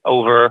fight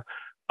over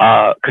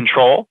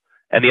control,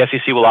 and the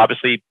SEC will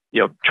obviously,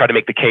 try to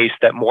make the case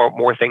that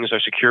more things are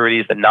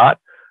securities than not.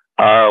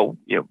 And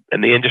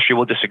the industry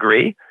will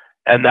disagree,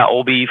 and that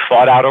will be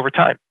fought out over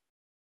time.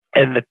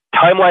 And the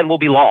timeline will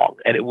be long,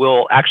 and it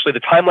will actually, the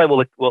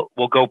timeline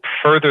will go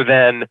further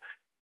than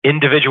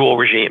individual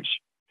regimes.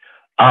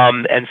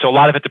 And so a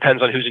lot of it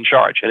depends on who's in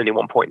charge at any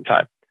one point in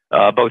time,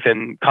 both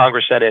in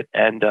Congress, Senate,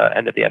 and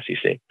at the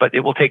SEC. But it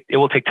will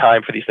take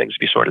time for these things to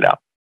be sorted out.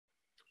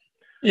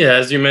 Yeah,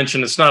 as you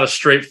mentioned, it's not a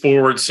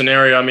straightforward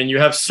scenario. I mean, you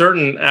have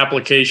certain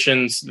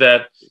applications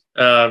that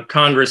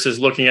Congress is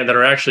looking at that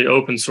are actually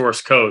open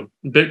source code,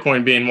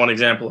 Bitcoin being one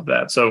example of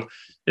that. So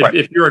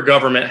if you're a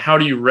government, how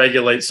do you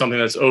regulate something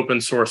that's open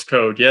source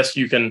code? Yes,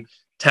 you can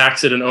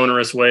tax it in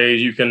onerous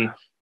ways. You can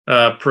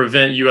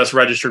prevent U.S.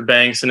 registered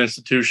banks and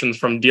institutions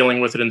from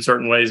dealing with it in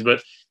certain ways.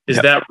 But is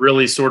that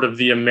really sort of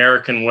the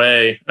American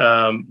way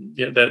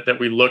that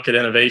we look at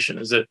innovation?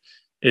 Is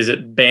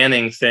it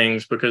banning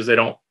things because they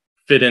don't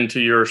fit into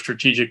your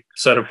strategic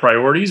set of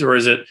priorities, or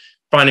is it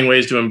finding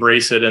ways to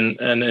embrace it and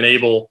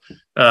enable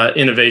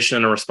innovation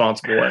in a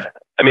responsible way?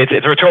 I mean,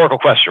 it's a rhetorical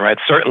question, right?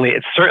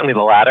 It's certainly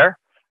the latter.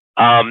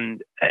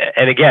 And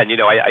again,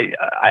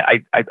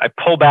 I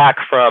pull back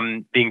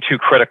from being too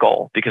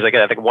critical because,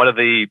 again, I think one of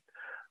the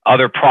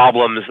other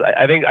problems,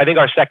 I think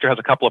our sector has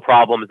a couple of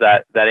problems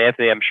that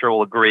Anthony, I'm sure,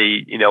 will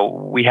agree,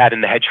 we had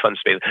in the hedge fund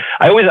space.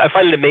 I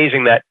find it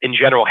amazing that in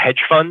general,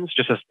 hedge funds,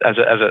 just as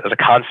a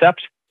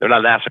concept, they're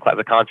not an asset class,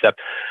 a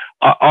concept,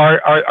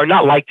 are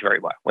not liked very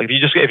well. Like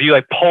if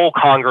you poll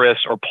Congress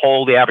or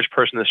poll the average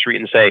person in the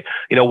street and say,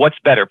 what's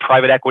better,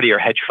 private equity or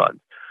hedge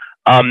funds?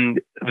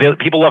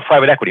 People love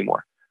private equity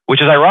more, which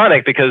is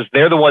ironic because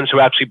they're the ones who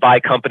actually buy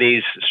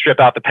companies, strip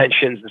out the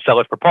pensions and sell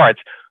it for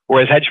parts,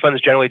 whereas hedge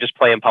funds generally just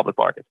play in public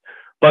markets.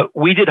 But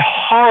we did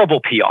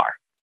horrible PR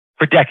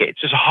for decades.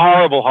 Just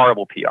horrible,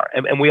 horrible PR.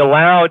 And we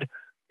allowed,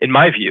 in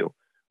my view,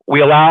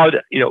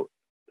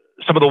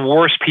 some of the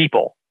worst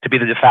people to be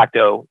the de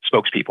facto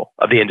spokespeople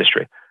of the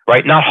industry,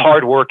 right? Not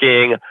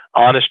hardworking,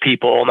 honest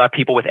people, not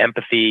people with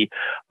empathy.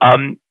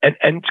 And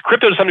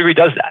crypto to some degree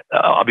does that.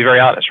 I'll be very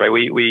honest, right?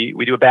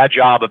 We do a bad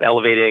job of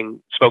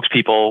elevating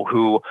spokespeople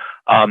who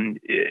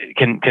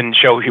can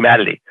show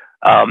humanity.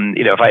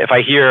 If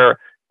I hear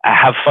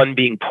have fun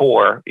being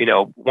poor,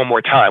 one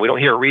more time, we don't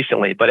hear it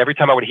recently, but every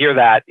time I would hear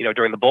that,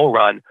 during the bull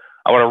run,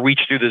 I want to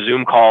reach through the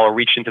Zoom call or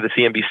reach into the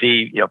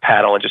CNBC,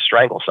 panel and just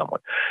strangle someone.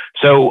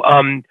 So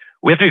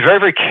we have to be very,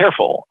 very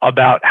careful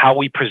about how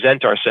we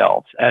present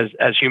ourselves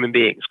as human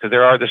beings, because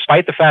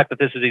despite the fact that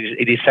this is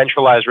a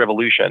decentralized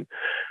revolution,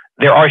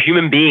 there are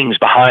human beings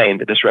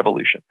behind this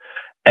revolution.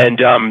 And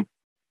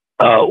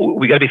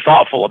we got to be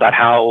thoughtful about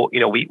how,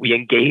 we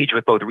engage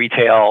with both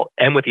retail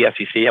and with the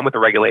SEC and with the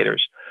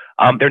regulators.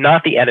 They're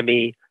not the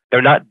enemy.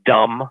 They're not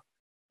dumb.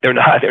 They're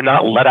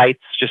not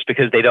Luddites just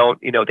because they don't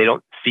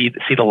see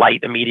the light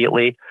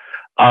immediately.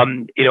 I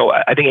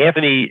think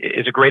Anthony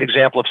is a great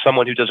example of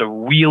someone who does a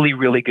really,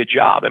 really good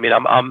job. I mean,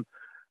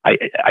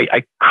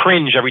 I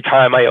cringe every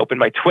time I open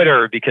my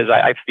Twitter because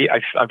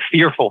I'm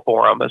fearful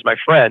for him as my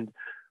friend,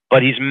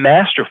 but he's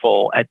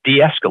masterful at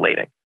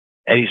de-escalating,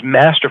 and he's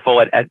masterful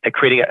at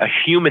creating a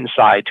human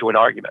side to an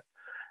argument.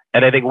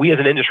 And I think we as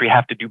an industry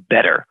have to do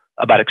better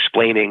about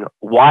explaining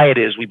why it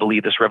is we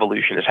believe this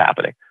revolution is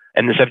happening,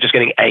 and instead of just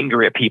getting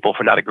angry at people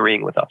for not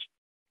agreeing with us.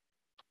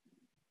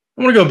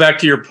 I want to go back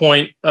to your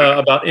point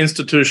about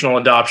institutional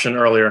adoption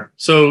earlier.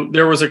 So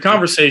there was a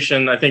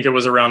conversation, I think it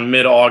was around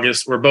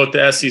mid-August, where both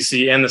the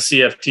SEC and the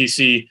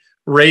CFTC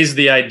raised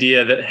the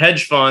idea that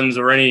hedge funds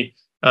or any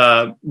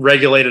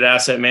regulated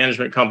asset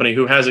management company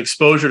who has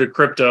exposure to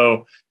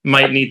crypto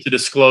might need to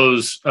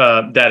disclose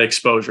that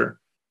exposure.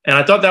 And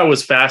I thought that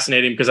was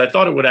fascinating because I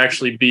thought it would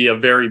actually be a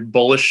very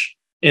bullish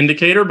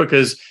indicator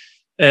because,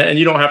 and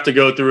you don't have to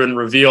go through and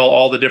reveal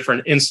all the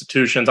different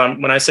institutions.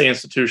 When I say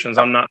institutions,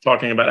 I'm not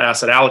talking about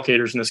asset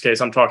allocators in this case.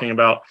 I'm talking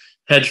about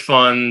hedge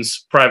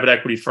funds, private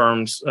equity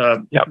firms,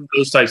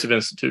 those types of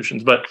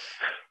institutions. But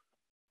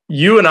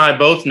you and I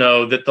both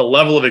know that the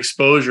level of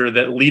exposure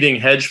that leading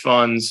hedge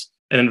funds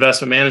and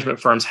investment management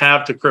firms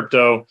have to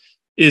crypto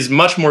is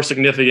much more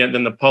significant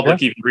than the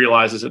public even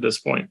realizes at this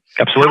point.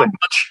 Absolutely.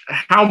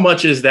 How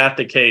much is that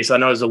the case? I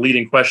know it's a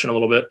leading question a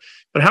little bit,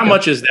 but how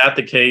much is that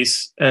the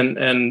case?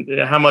 And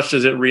how much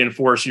does it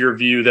reinforce your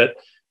view that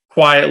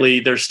quietly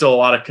there's still a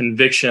lot of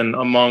conviction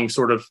among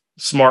sort of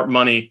smart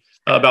money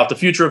about the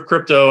future of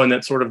crypto, and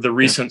that sort of the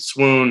recent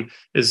swoon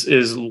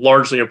is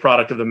largely a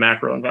product of the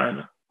macro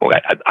environment? Well,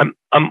 I'm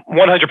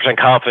 100%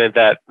 confident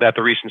that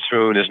the recent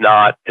swoon is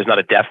not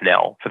a death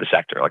knell for the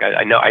sector. Like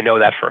I know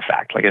that for a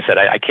fact. Like I said,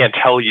 I can't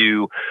tell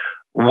you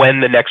when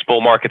the next bull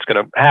market's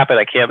going to happen.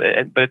 I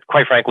can't. But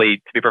quite frankly,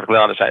 to be perfectly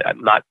honest,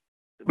 I'm not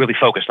really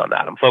focused on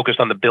that. I'm focused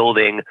on the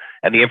building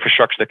and the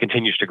infrastructure that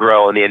continues to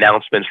grow, and the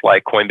announcements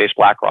like Coinbase,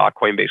 BlackRock,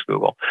 Coinbase,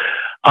 Google.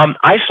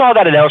 I saw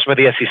that announcement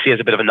by the SEC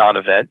as a bit of a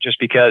non-event, just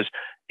because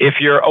if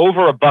you're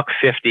over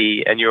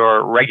 $1.50 and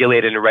you're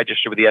regulated and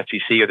registered with the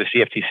SEC or the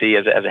CFTC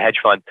as a hedge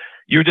fund,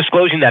 you're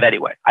disclosing that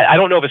anyway. I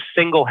don't know of a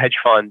single hedge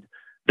fund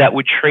that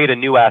would trade a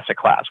new asset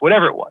class,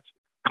 whatever it was,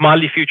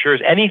 commodity futures,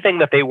 anything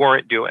that they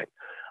weren't doing.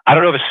 I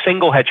don't know of a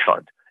single hedge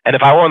fund. And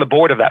if I were on the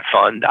board of that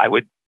fund, I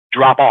would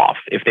drop off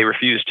if they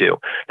refused to.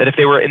 That if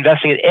they were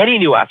investing in any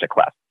new asset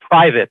class,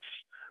 privates,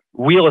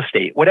 real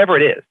estate, whatever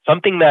it is,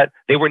 something that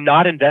they were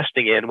not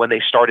investing in when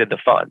they started the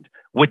fund,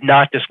 would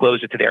not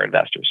disclose it to their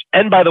investors.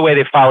 And by the way,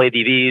 they file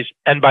ADVs.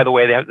 And by the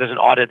way, there's an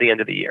audit at the end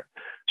of the year.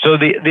 So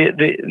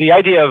the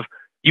idea of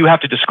you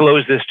have to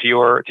disclose this to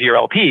your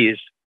LPs,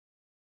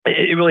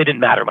 it really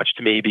didn't matter much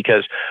to me,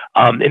 because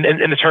in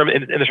the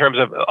terms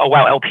of, oh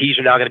wow, LPs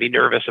are now going to be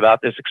nervous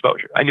about this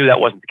exposure. I knew that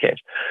wasn't the case.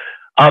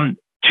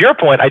 To your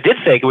point, I did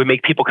think it would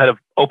make people kind of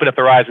open up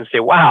their eyes and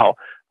say, wow,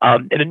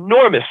 an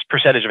enormous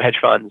percentage of hedge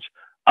funds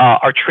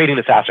are trading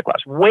this asset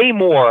class. Way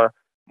more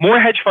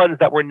hedge funds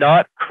that were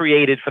not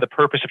created for the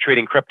purpose of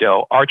trading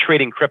crypto are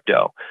trading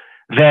crypto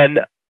than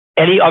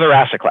any other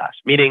asset class,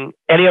 meaning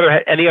any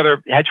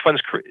other hedge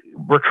funds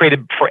were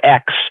created for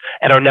X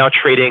and are now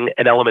trading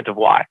an element of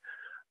Y.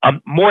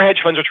 More hedge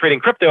funds are trading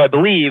crypto, I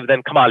believe,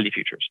 than commodity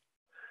futures.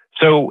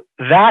 So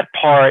that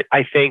part,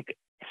 I think,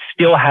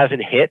 still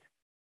hasn't hit.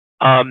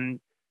 And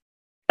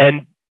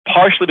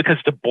partially because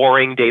it's a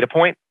boring data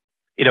point.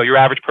 Your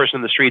average person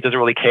in the street doesn't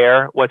really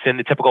care what's in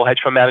the typical hedge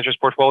fund manager's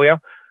portfolio.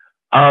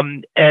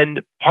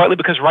 And partly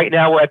because right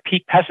now we're at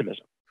peak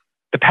pessimism.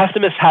 The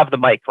pessimists have the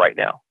mic right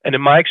now. And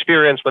in my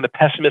experience, when the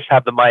pessimists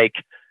have the mic,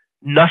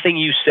 nothing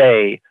you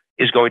say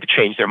is going to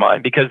change their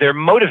mind, because they're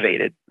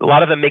motivated. A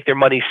lot of them make their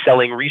money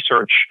selling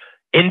research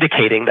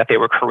indicating that they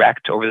were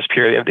correct over this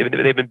period.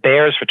 They've been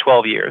bears for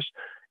 12 years.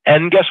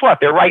 And guess what?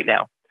 They're right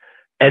now.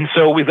 And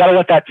so we've got to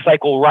let that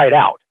cycle ride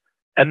out.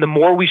 And the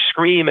more we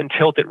scream and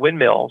tilt at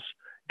windmills,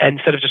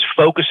 instead of just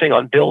focusing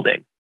on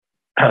building,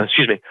 it's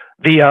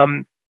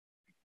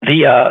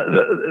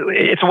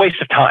a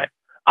waste of time.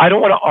 I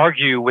don't want to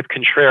argue with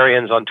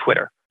contrarians on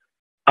Twitter.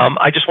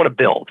 I just want to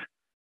build.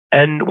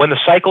 And when the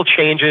cycle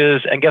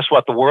changes, and guess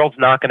what? The world's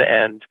not going to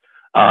end.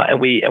 And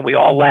we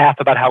all laugh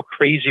about how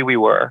crazy we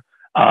were,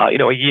 a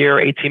year,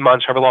 18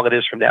 months, however long it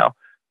is from now.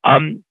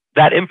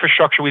 That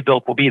infrastructure we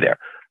built will be there.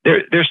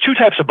 There's two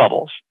types of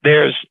bubbles.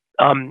 There's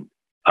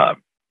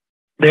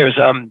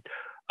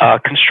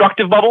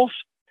constructive bubbles,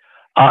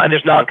 and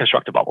there's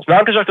non-constructive bubbles.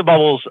 Non-constructive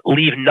bubbles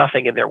leave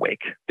nothing in their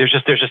wake. There's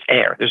just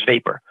air. There's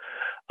vapor.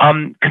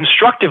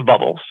 Constructive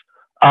bubbles,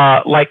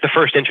 like the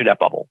first internet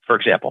bubble, for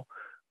example,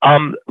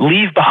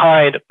 leave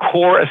behind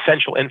core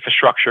essential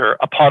infrastructure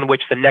upon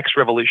which the next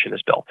revolution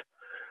is built.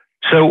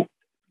 So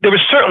there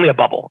was certainly a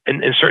bubble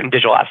in certain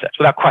digital assets,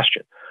 without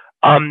question.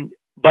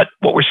 But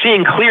what we're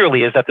seeing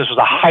clearly is that this was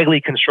a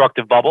highly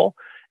constructive bubble,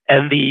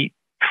 and the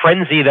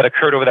frenzy that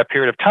occurred over that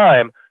period of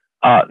time,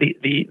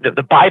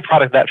 the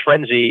byproduct of that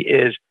frenzy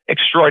is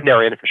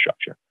extraordinary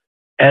infrastructure.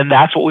 And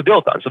that's what we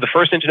built on. So the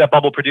first internet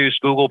bubble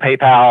produced Google,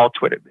 PayPal,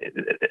 Twitter,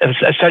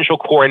 essential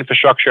core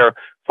infrastructure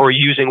for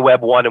using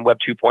Web 1 and Web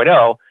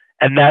 2.0.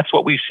 And that's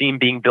what we've seen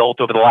being built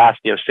over the last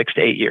 6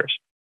 to 8 years.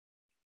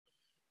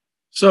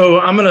 So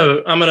I'm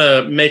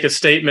gonna make a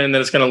statement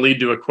that is going to lead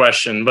to a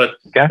question. But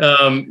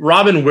okay.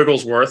 Robin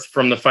Wigglesworth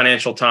from the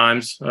Financial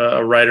Times,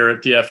 a writer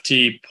at the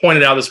FT,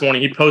 pointed out this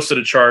morning, he posted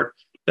a chart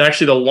that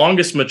actually the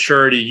longest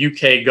maturity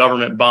UK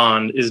government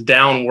bond is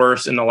down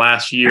worse in the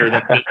last year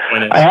than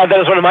Bitcoin is. I had that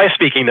as one of my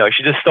speaking notes.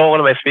 She just stole one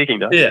of my speaking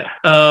notes.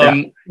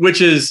 Yeah.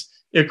 Which is,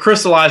 it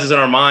crystallizes in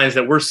our minds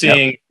that we're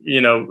seeing,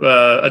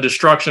 a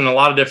destruction in a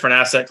lot of different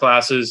asset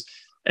classes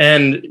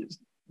and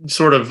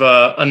sort of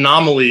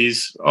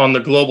anomalies on the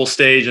global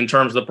stage in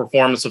terms of the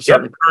performance of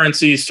certain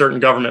currencies, certain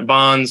government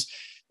bonds.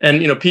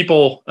 And,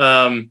 people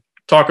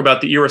talk about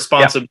the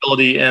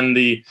irresponsibility and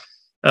the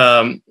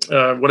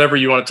whatever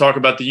you want to talk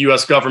about the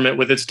U.S. government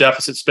with its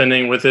deficit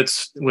spending, with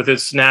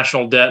its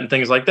national debt and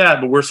things like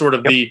that. But we're sort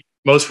of the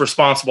most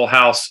responsible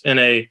house in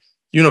a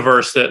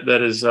universe that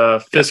is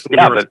fiscally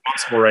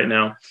irresponsible right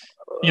now.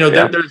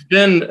 There's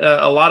been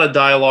a lot of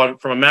dialogue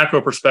from a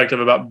macro perspective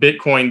about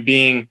Bitcoin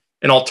being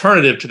an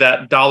alternative to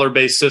that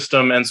dollar-based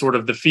system and sort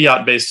of the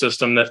fiat-based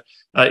system that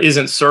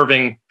isn't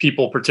serving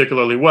people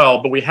particularly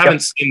well. But we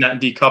haven't seen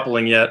that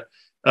decoupling yet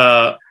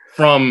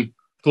from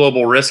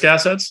global risk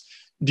assets.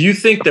 Do you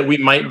think that we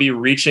might be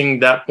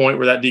reaching that point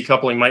where that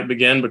decoupling might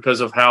begin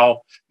because of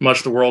how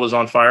much the world is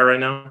on fire right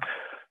now?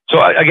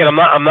 So again,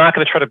 I'm not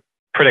going to try to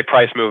predict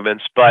price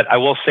movements, but I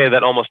will say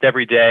that almost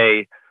every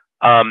day,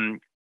 the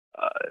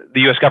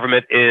U.S.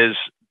 government is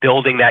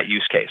building that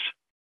use case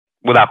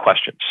without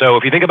question. So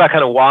if you think about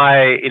kind of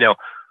why,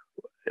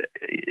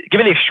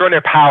 given the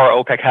extraordinary power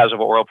OPEC has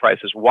over oil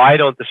prices, why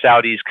don't the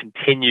Saudis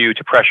continue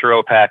to pressure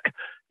OPEC,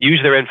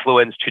 use their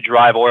influence to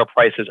drive oil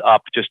prices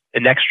up just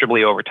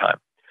inexorably over time?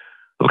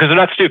 Because they're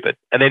not stupid.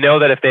 And they know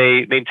that if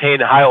they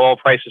maintain high oil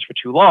prices for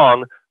too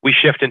long, we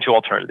shift into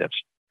alternatives.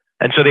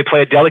 And so they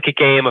play a delicate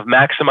game of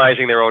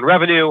maximizing their own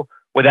revenue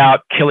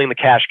without killing the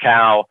cash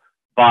cow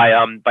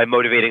by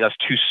motivating us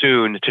too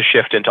soon to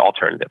shift into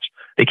alternatives.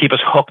 They keep us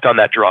hooked on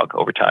that drug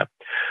over time.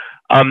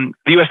 The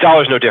US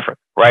dollar is no different,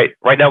 right?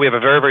 Right now we have a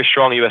very, very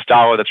strong US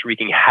dollar that's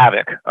wreaking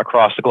havoc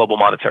across the global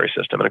monetary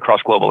system and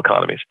across global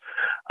economies.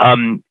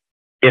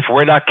 If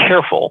we're not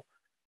careful,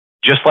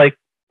 just like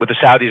with the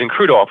Saudis and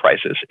crude oil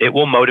prices, it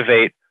will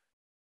motivate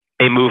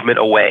a movement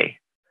away.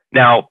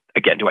 Now,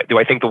 again, do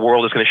I think the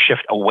world is going to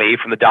shift away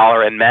from the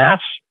dollar en masse?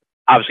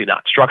 Obviously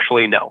not.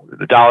 Structurally, no.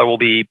 The dollar will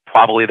be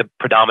probably the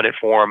predominant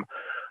form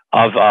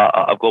of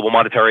global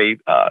monetary,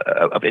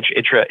 of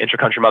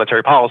intra-country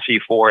monetary policy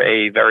for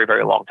a very,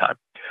 very long time.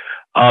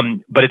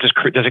 But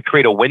does it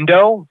create a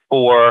window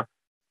for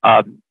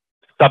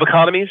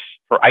sub-economies,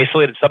 for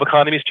isolated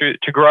sub-economies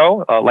to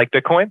grow, like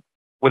Bitcoin?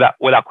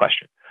 Without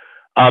question.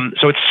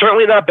 So it's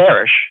certainly not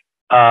bearish,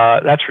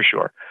 that's for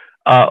sure.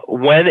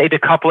 When a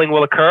decoupling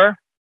will occur,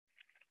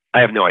 I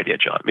have no idea,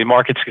 John. I mean,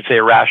 markets can stay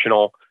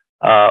irrational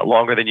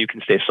longer than you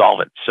can stay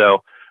solvent.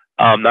 So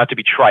not to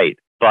be trite,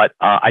 but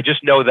I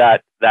just know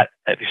that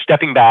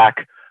stepping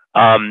back,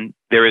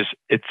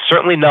 it's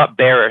certainly not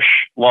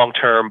bearish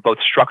long-term, both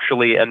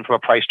structurally and from a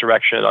price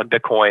direction on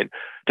Bitcoin,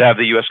 to have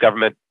the U.S.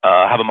 government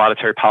have a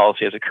monetary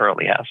policy as it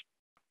currently has.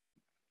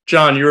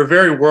 John, you're a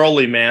very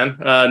worldly man.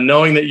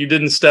 Knowing that you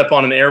didn't step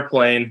on an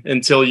airplane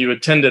until you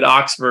attended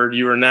Oxford,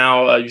 you are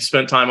now, you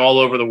spent time all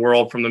over the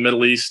world, from the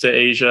Middle East to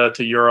Asia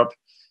to Europe,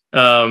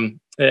 and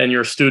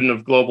you're a student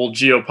of global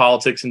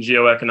geopolitics and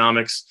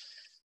geoeconomics.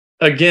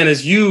 Again,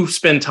 as you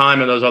spend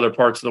time in those other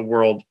parts of the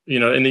world,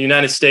 in the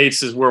United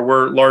States is where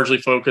we're largely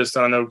focused.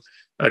 I know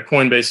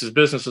Coinbase's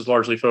business is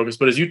largely focused,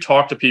 but as you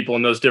talk to people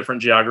in those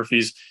different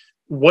geographies,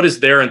 what is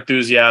their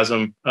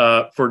enthusiasm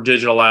for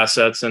digital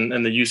assets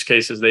and the use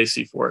cases they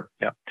see for it?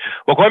 Yeah,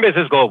 well, Coinbase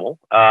is global.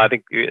 I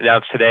think we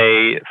announced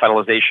today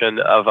finalization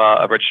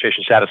of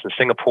registration status in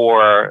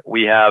Singapore.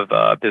 We have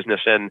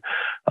business in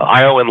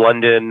Ireland,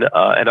 London,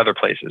 and other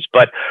places.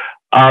 But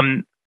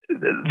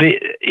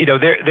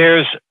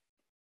there's.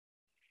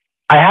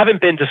 I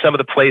haven't been to some of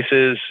the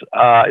places.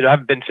 I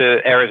haven't been to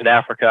areas in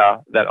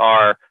Africa that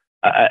are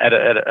at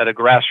a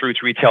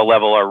grassroots retail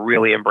level are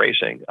really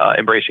embracing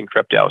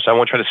crypto. So I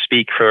won't try to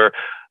speak for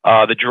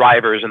the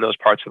drivers in those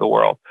parts of the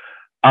world.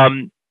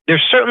 There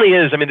certainly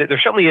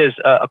is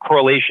a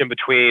correlation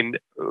between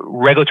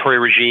regulatory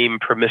regime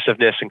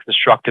permissiveness and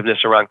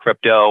constructiveness around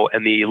crypto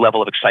and the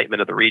level of excitement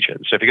of the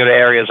region. So if you go to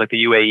areas like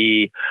the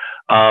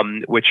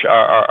UAE, which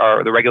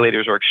are the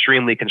regulators are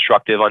extremely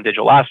constructive on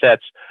digital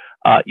assets,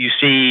 you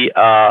see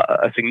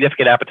a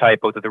significant appetite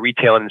both at the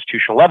retail and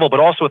institutional level, but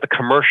also at the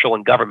commercial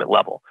and government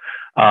level,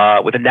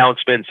 with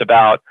announcements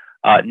about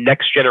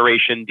next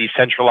generation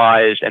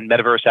decentralized and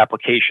metaverse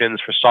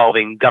applications for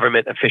solving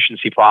government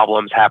efficiency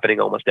problems happening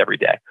almost every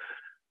day.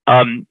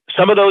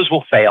 Some of those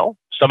will fail.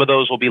 Some of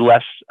those will be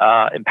less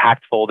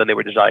impactful than they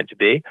were designed to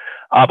be.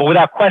 But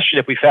without question,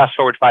 if we fast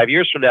forward 5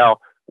 years from now,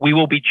 we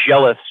will be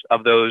jealous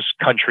of those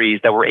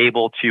countries that were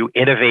able to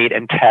innovate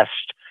and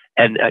test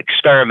and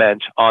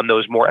experiment on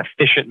those more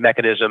efficient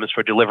mechanisms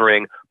for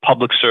delivering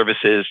public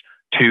services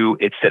to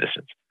its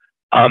citizens.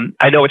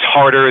 I know it's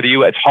harder.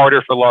 It's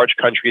harder for large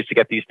countries to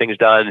get these things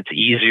done. It's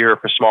easier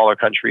for smaller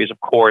countries, of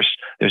course.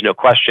 There's no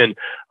question.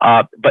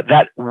 But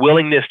that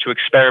willingness to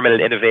experiment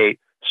and innovate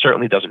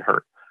certainly doesn't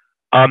hurt.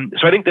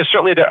 So I think there's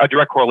certainly a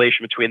direct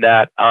correlation between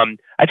that.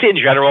 I'd say in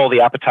general,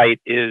 the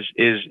appetite is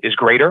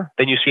greater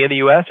than you see in the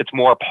U.S. It's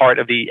more a part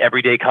of the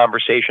everyday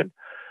conversation,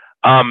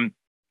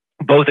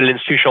 both at an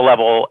institutional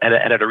level and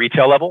at a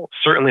retail level.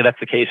 Certainly that's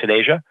the case in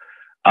Asia.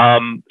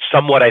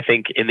 Somewhat, I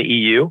think, in the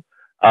EU.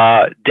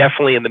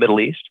 Definitely in the Middle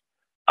East.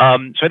 So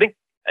I think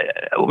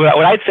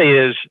what I'd say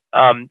is,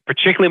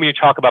 particularly when you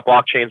talk about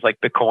blockchains like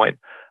Bitcoin,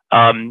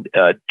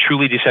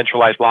 truly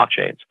decentralized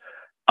blockchains,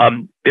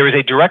 there is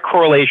a direct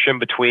correlation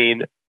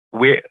between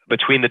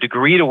the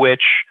degree to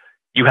which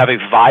you have a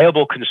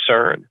viable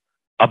concern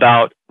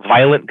about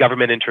violent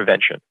government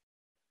intervention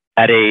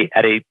at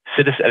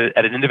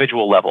an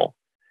individual level,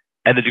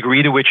 and the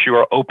degree to which you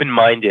are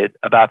open-minded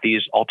about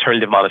these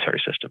alternative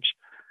monetary systems.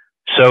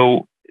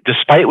 So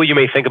despite what you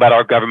may think about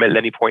our government at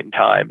any point in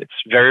time, it's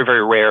very,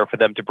 very rare for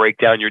them to break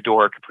down your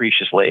door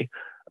capriciously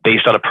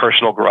based on a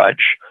personal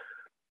grudge,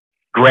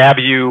 grab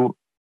you,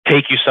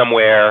 take you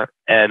somewhere,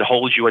 and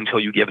hold you until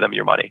you give them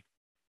your money.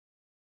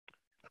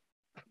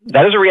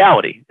 That is a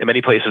reality in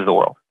many places of the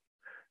world.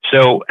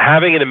 So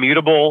having an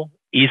immutable,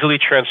 easily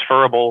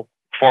transferable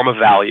form of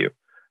value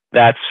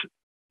that's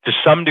to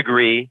some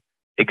degree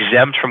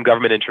exempt from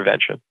government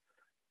intervention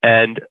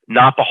and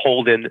not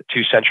beholden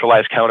to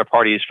centralized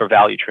counterparties for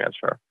value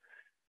transfer,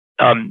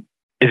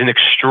 is an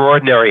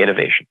extraordinary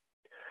innovation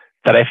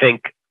that I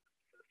think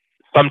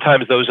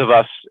sometimes those of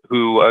us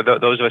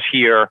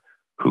here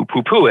who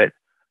poo-poo it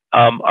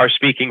are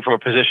speaking from a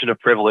position of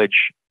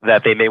privilege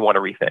that they may want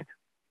to rethink.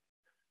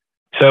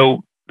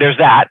 So there's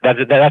that. That's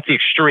the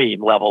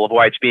extreme level of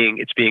why it's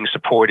being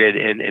supported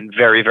in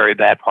very, very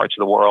bad parts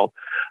of the world.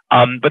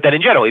 But then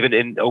in general, even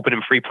in open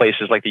and free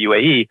places like the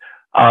UAE,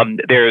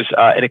 there's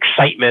an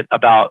excitement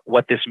about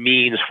what this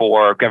means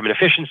for government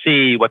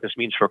efficiency, what this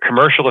means for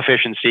commercial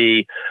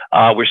efficiency.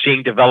 We're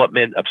seeing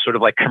development of sort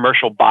of like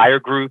commercial buyer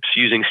groups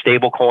using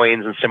stable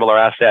coins and similar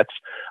assets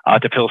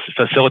to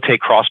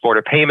facilitate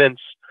cross-border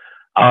payments.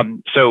 But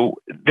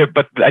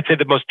I'd say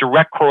the most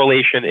direct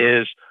correlation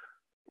is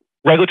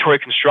regulatory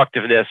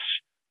constructiveness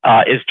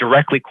is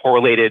directly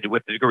correlated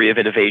with the degree of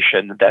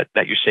innovation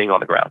that you're seeing on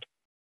the ground.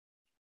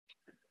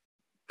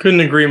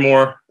 Couldn't agree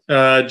more.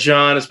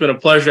 John, it's been a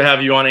pleasure to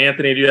have you on.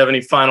 Anthony, do you have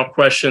any final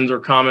questions or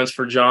comments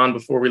for John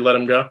before we let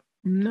him go?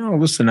 No,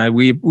 listen,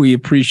 we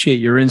appreciate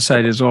your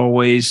insight as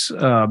always.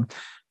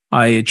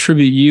 I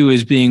attribute you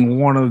as being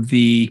one of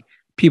the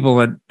people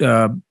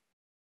that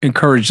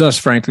encouraged us,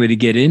 frankly, to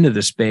get into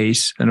the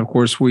space. And of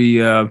course,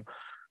 we are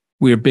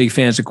big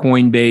fans of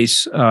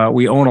Coinbase.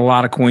 We own a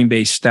lot of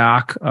Coinbase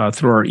stock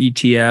through our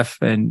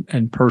ETF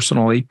and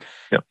personally.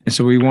 Yep. And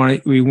so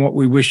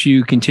we wish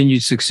you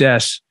continued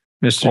success,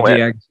 Mr.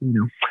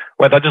 D'Agostino.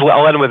 Well,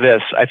 I'll end with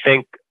this. I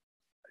think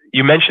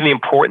you mentioned the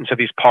importance of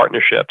these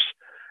partnerships.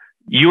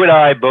 You and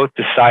I both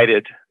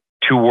decided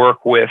to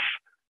work with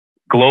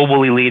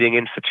globally leading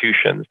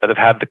institutions that have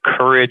had the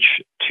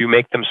courage to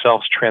make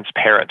themselves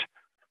transparent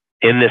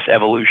in this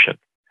evolution.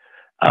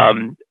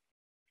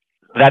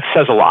 That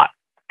says a lot.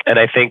 And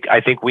I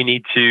think we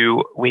need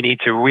to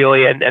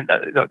really,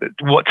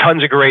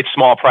 tons of great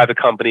small private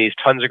companies,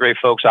 tons of great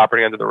folks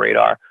operating under the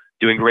radar,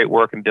 doing great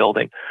work and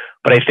building.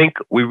 But I think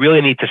we really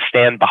need to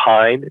stand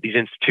behind these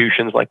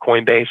institutions like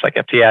Coinbase, like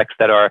FTX,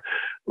 that are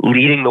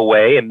leading the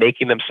way and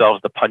making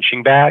themselves the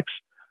punching bags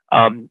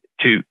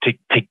to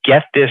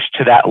get this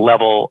to that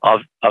level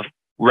of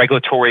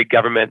regulatory,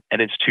 government,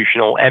 and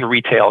institutional and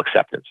retail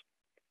acceptance.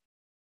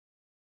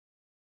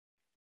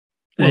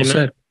 Well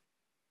said.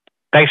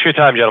 Thanks for your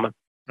time, gentlemen.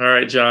 All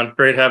right, John.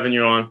 Great having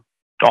you on.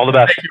 All the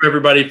best. Thank you,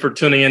 everybody, for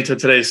tuning into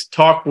today's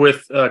talk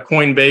with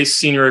Coinbase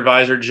Senior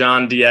Advisor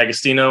John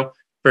D'Agostino.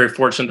 Very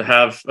fortunate to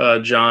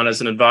have John as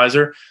an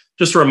advisor.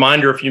 Just a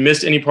reminder, if you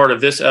missed any part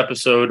of this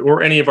episode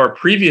or any of our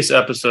previous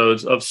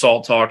episodes of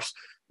SALT Talks,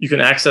 You can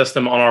access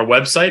them on our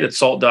website at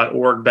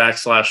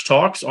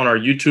salt.org/talks, on our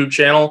YouTube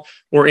channel,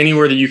 or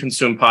anywhere that you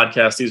consume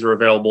podcasts. These are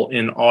available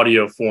in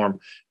audio form.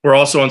 We're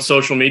also on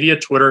social media.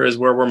 Twitter is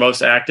where we're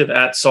most active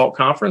at SALT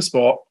Conference,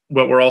 but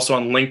we're also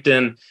on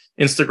LinkedIn,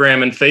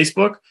 Instagram, and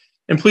Facebook.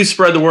 And please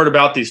spread the word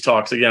about these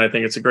talks. Again, I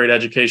think it's a great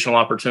educational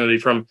opportunity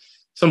from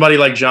somebody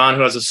like John,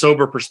 who has a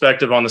sober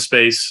perspective on the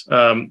space,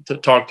 to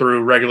talk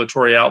through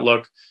regulatory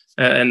outlook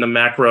and the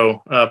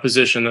macro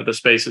position that the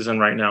space is in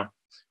right now.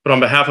 But on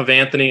behalf of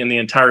Anthony and the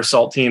entire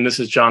SALT team, this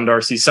is John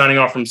Darcy signing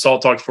off from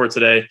SALT Talks for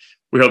today.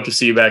 We hope to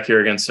see you back here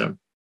again soon.